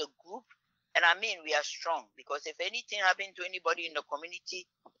as a group. And I mean, we are strong, because if anything happened to anybody in the community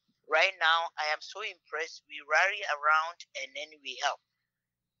right now, I am so impressed. We rally around and then we help.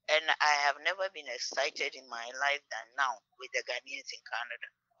 And I have never been excited in my life than now with the Ghanaians in Canada,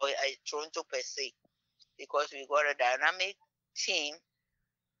 or Toronto per se, because we got a dynamic team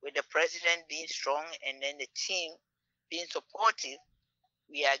with the president being strong and then the team being supportive.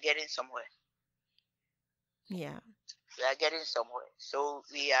 We are getting somewhere. Yeah. We are getting somewhere. So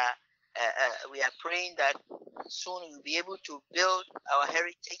we are praying that soon we'll be able to build our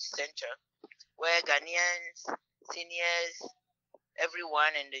heritage center where Ghanaians, seniors,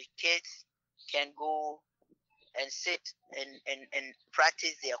 everyone, and the kids can go and sit and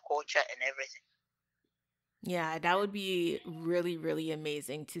practice their culture and everything. Yeah, that would be really, really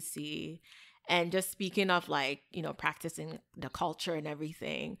amazing to see. And just speaking of like, practicing the culture and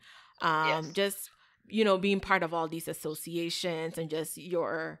everything, just, being part of all these associations and just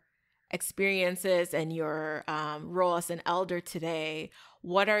your experiences and your role as an elder today,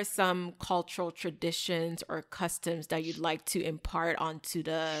 what are some cultural traditions or customs that you'd like to impart onto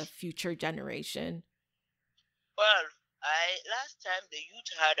the future generation? Well, last time the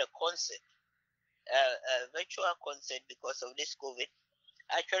youth had a concert, a virtual concert, because of this COVID.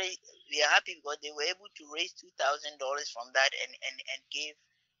 Actually, we are happy because they were able to raise $2,000 from that and give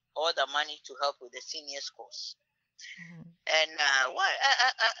all the money to help with the seniors course. And I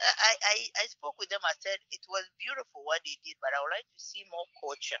spoke with them. I said it was beautiful what they did, but I would like to see more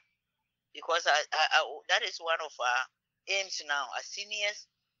culture, because that is one of our aims now. As seniors,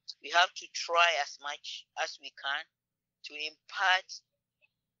 we have to try as much as we can to impart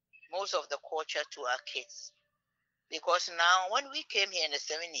most of the culture to our kids. Because now, when we came here in the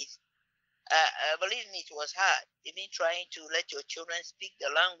 70s, believe me, it was hard, even trying to let your children speak the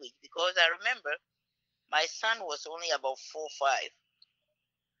language. Because I remember my son was only about 4 or 5,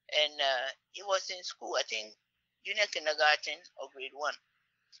 and he was in school, I think junior kindergarten or grade 1.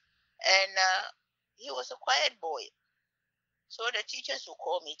 And he was a quiet boy. So the teachers would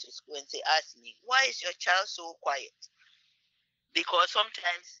call me to school and ask me, why is your child so quiet? Because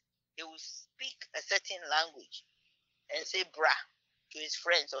sometimes he would speak a certain language and say "bra" to his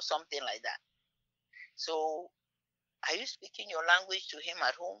friends or something like that. So, are you speaking your language to him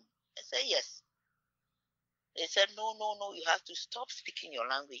at home? I said, yes. They said, no, you have to stop speaking your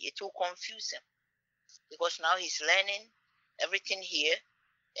language. It will confuse him, because now he's learning everything here.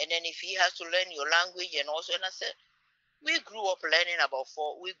 And then if he has to learn your language and also, and I said, we grew up learning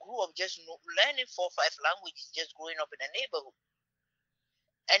we grew up just learning 4 or 5 languages just growing up in the neighborhood.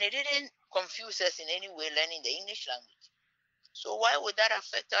 And it didn't confuse us in any way learning the English language. So why would that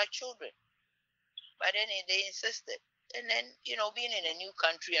affect our children? But then they insisted. And then, being in a new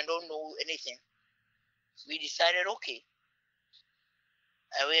country and don't know anything, we decided, okay,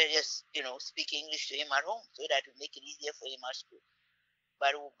 I will just, speak English to him at home so that it will make it easier for him at school.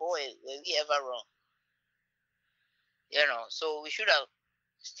 But oh boy, were we ever wrong. So we should have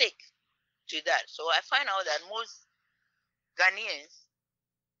stick to that. So I find out that most Ghanaians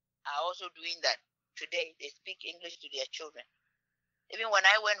are also doing that. Today, they speak English to their children. Even when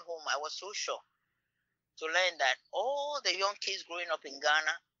I went home, I was so shocked to learn that all the young kids growing up in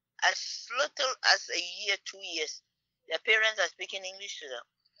Ghana, as little as a year, 2 years, their parents are speaking English to them.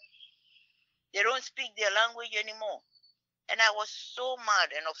 They don't speak their language anymore. And I was so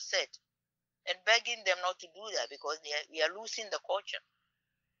mad and upset and begging them not to do that because we are losing the culture.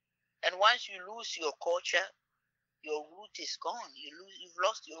 And once you lose your culture, your root is gone. You've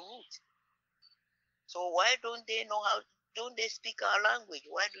lost your root. So why don't they know how? Don't they speak our language?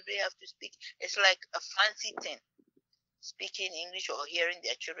 Why do they have to speak? It's like a fancy thing, speaking English or hearing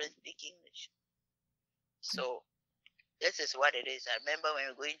their children speak English. So this is what it is. I remember when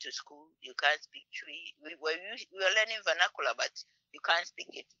we were going to school, you can't speak Twi. We were learning vernacular, but you can't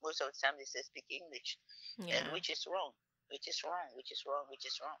speak it. Most of the time they say speak English, and which is wrong. Which is wrong.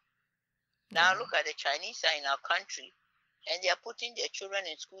 Now look at the Chinese are in our country, and they are putting their children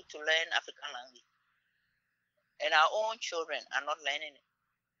in school to learn African language. And our own children are not learning it.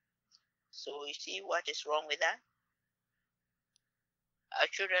 So you see what is wrong with that? Our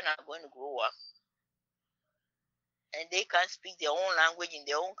children are going to grow up and they can't speak their own language in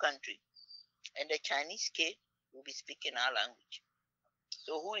their own country. And the Chinese kid will be speaking our language.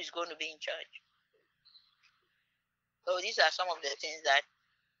 So who is going to be in charge? So these are some of the things that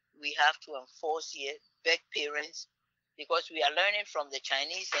we have to enforce here, beg parents, because we are learning from the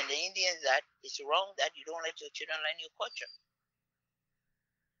Chinese and the Indians that it's wrong that you don't let your children learn your culture.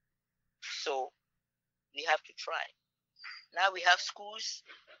 So we have to try. Now we have schools.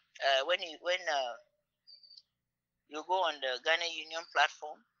 When you go on the Ghana Union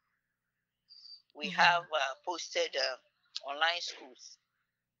platform, we have posted online schools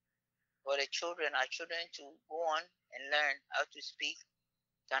for the children, our children to go on and learn how to speak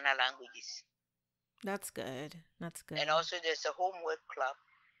Ghana languages. That's good. And also there's a homework club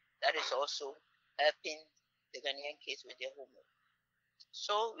that is also helping the Ghanaian kids with their homework.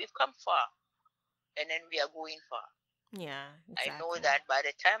 So we've come far, and then we are going far. Yeah, exactly. I know that by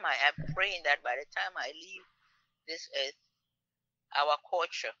the time I'm praying that by the time I leave this earth, our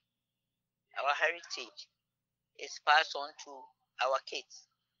culture, our heritage is passed on to our kids,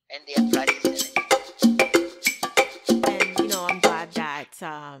 and they are practicing it. And I'm glad that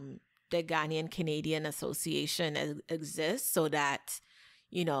the Ghanaian Canadian Association exists so that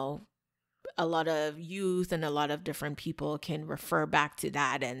a lot of youth and a lot of different people can refer back to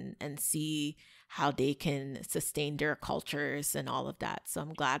that and see how they can sustain their cultures and all of that. So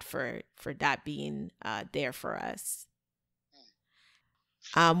I'm glad for that being there for us.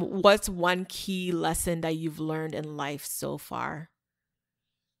 What's one key lesson that you've learned in life so far?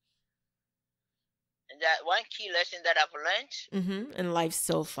 And that one key lesson that I've learned in life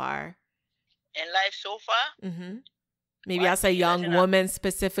so far. Maybe as a young woman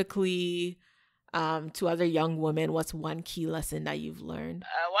specifically, to other young women, what's one key lesson that you've learned?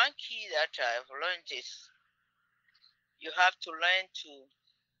 One key that I've learned is you have to learn to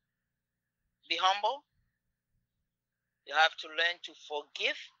be humble. You have to learn to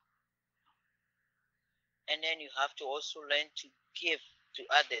forgive. And then you have to also learn to give to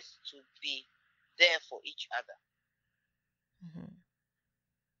others, to be there for each other.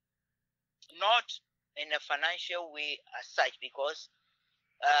 Not in a financial way as such, because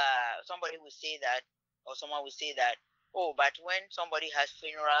somebody will say that, or someone will say that, oh, but when somebody has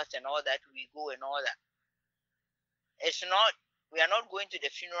funerals and all that, we go and all that. It's not, we are not going to the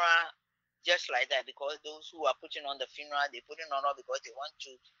funeral just like that, because those who are putting on the funeral, they put it on because they want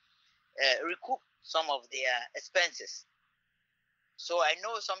to recoup some of their expenses. So I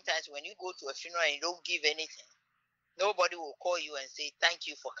know sometimes when you go to a funeral and you don't give anything, nobody will call you and say thank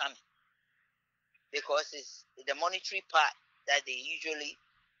you for coming, because it's the monetary part that they usually,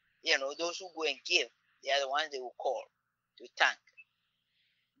 those who go and give, they are the ones they will call to thank.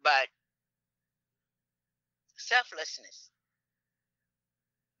 But selflessness,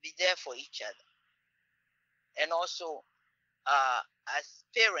 be there for each other. And also, as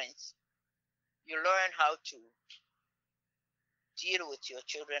parents, you learn how to deal with your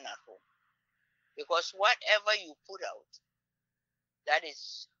children at home. Because whatever you put out, that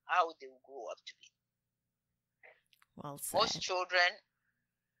is how they will grow up to be. Well said. Most children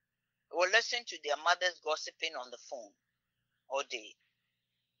will listen to their mothers gossiping on the phone all day.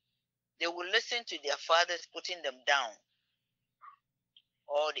 They will listen to their fathers putting them down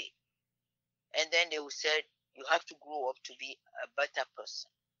all day. And then they will say, you have to grow up to be a better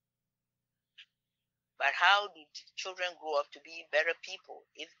person. But how do children grow up to be better people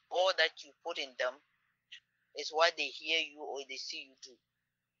if all that you put in them is what they hear you or they see you do?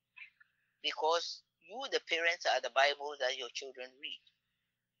 Because you, the parents, are the Bible that your children read.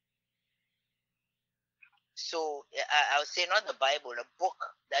 So I'll say not the Bible, a book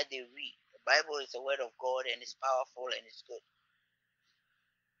that they read. The Bible is the word of God and it's powerful and it's good.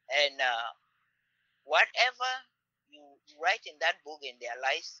 And whatever you write in that book in their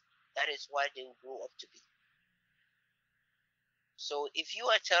lives, that is what they will grow up to be. So if you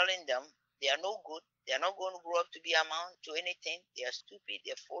are telling them they are no good, they are not going to grow up to be amount to anything, they are stupid,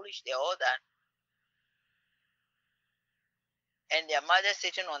 they're foolish, they're all that, and their mother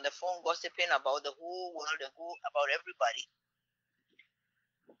sitting on the phone gossiping about the whole world and about everybody,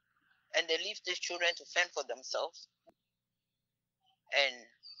 and they leave these children to fend for themselves, and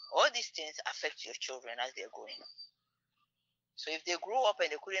all these things affect your children as they're growing up. So if they grow up and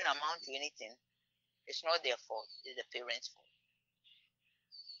they couldn't amount to anything, it's not their fault, it's the parents' fault.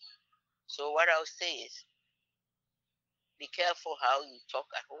 So what I'll say is, be careful how you talk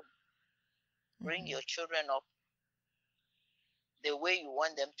at home. Bring your children up the way you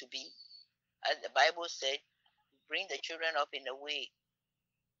want them to be. As the Bible said, bring the children up in a way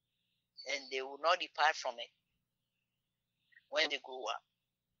and they will not depart from it when they grow up.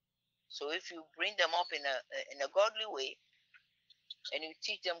 So if you bring them up in a godly way and you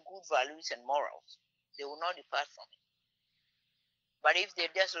teach them good values and morals, they will not depart from it. But if they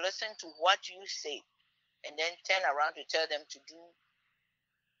just listen to what you say and then turn around to tell them to do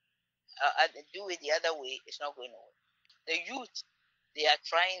it the other way, it's not going to work. The youth, they are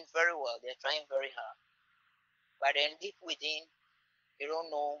trying very well. They're trying very hard. But then deep within, they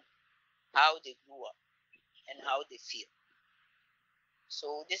don't know how they grew up and how they feel.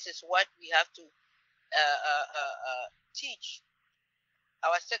 So this is what we have to teach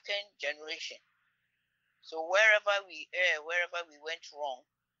our second generation. So wherever we err, wherever we went wrong,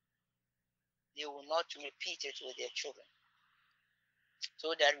 they will not repeat it with their children,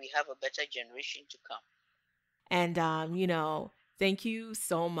 so that we have a better generation to come. And, thank you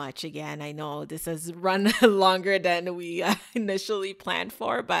so much again. I know this has run longer than we initially planned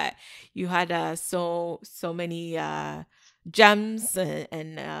for, but you had so many gems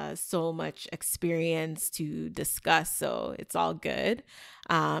and so much experience to discuss. So it's all good.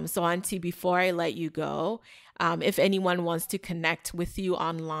 So Auntie, before I let you go, if anyone wants to connect with you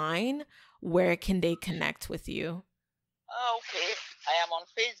online, where can they connect with you? Okay, I am on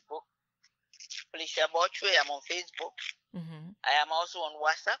Facebook. Felicia Botchway, I'm on Facebook. Mm-hmm. I am also on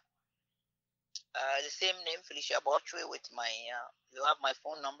WhatsApp. The same name, Felicia Botchway, with my, you have my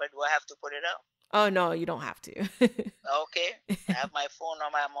phone number. Do I have to put it out? Oh, no, you don't have to. Okay. I have my phone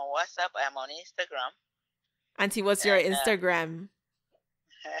number. I'm on WhatsApp. I'm on Instagram. Auntie, what's your Instagram?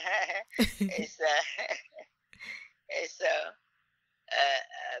 It's it's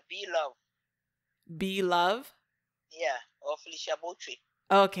Be Love. Be Love? Yeah, or Felicia Botchway.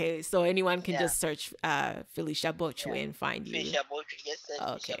 Okay, so anyone can just search Felicia Botchway and find you. Felicia Botchway, just search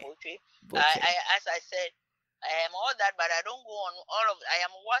Felicia Botchway. As I said, I am all that, but I don't go on all of. I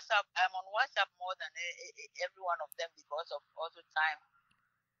am WhatsApp. I'm on WhatsApp more than every one of them because of also time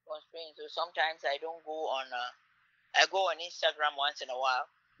constraints. So sometimes I don't go on. I go on Instagram once in a while,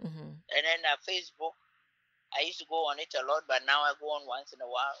 and then Facebook. I used to go on it a lot, but now I go on once in a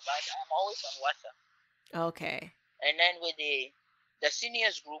while. But I'm always on WhatsApp. Okay. And then with the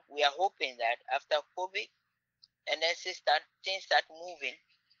seniors group, we are hoping that after COVID, and then things start moving,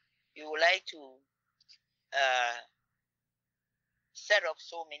 we would like to set up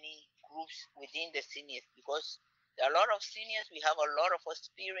so many groups within the seniors, because there are a lot of seniors, we have a lot of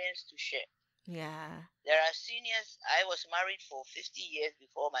experience to share. Yeah. There are seniors, I was married for 50 years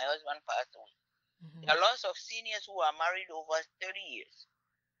before my husband passed away. There are lots of seniors who are married over 30 years,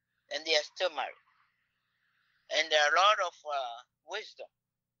 and they are still married. And there are a lot of wisdom,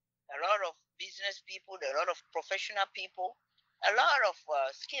 a lot of business people, there are a lot of professional people, a lot of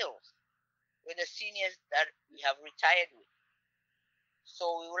skills with the seniors that we have retired with.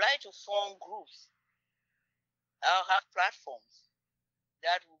 So we would like to form groups. I'll have platforms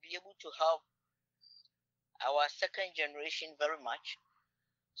that will be able to help our second generation very much,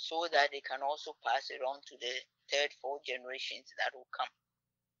 so that they can also pass it on to the third, fourth generations that will come,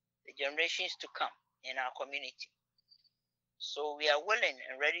 the generations to come in our community. So we are willing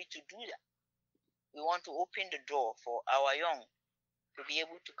and ready to do that. We want to open the door for our young to be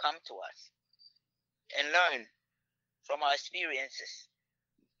able to come to us and learn from our experiences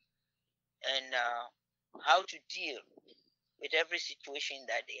and how to deal with every situation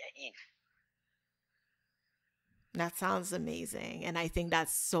that they are in. That sounds amazing. And I think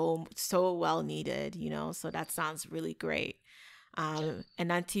that's so well needed, so that sounds really great. And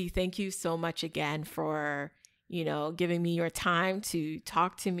Aunty, thank you so much again for, giving me your time to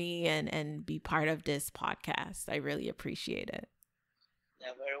talk to me and be part of this podcast. I really appreciate it.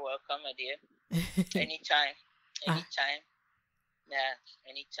 You're very welcome, my dear. Anytime. Yeah,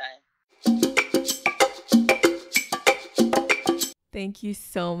 anytime. Thank you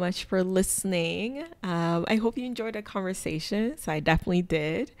so much for listening. I hope you enjoyed the conversation. So I definitely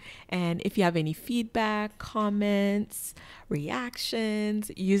did. And if you have any feedback, comments, reactions,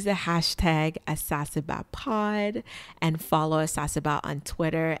 use the hashtag asasebapod and follow Asase Ba on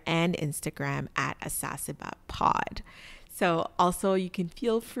Twitter and Instagram at asasebapod. So also you can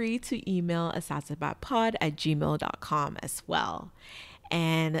feel free to email asasebapod@gmail.com as well.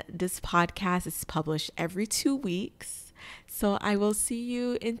 And this podcast is published every 2 weeks. So I will see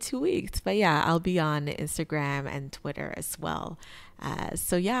you in 2 weeks. But yeah, I'll be on Instagram and Twitter as well.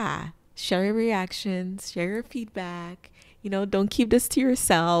 So yeah, share your reactions, share your feedback. Don't keep this to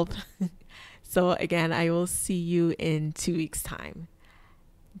yourself. So again, I will see you in 2 weeks' time.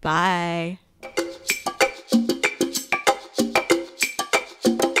 Bye.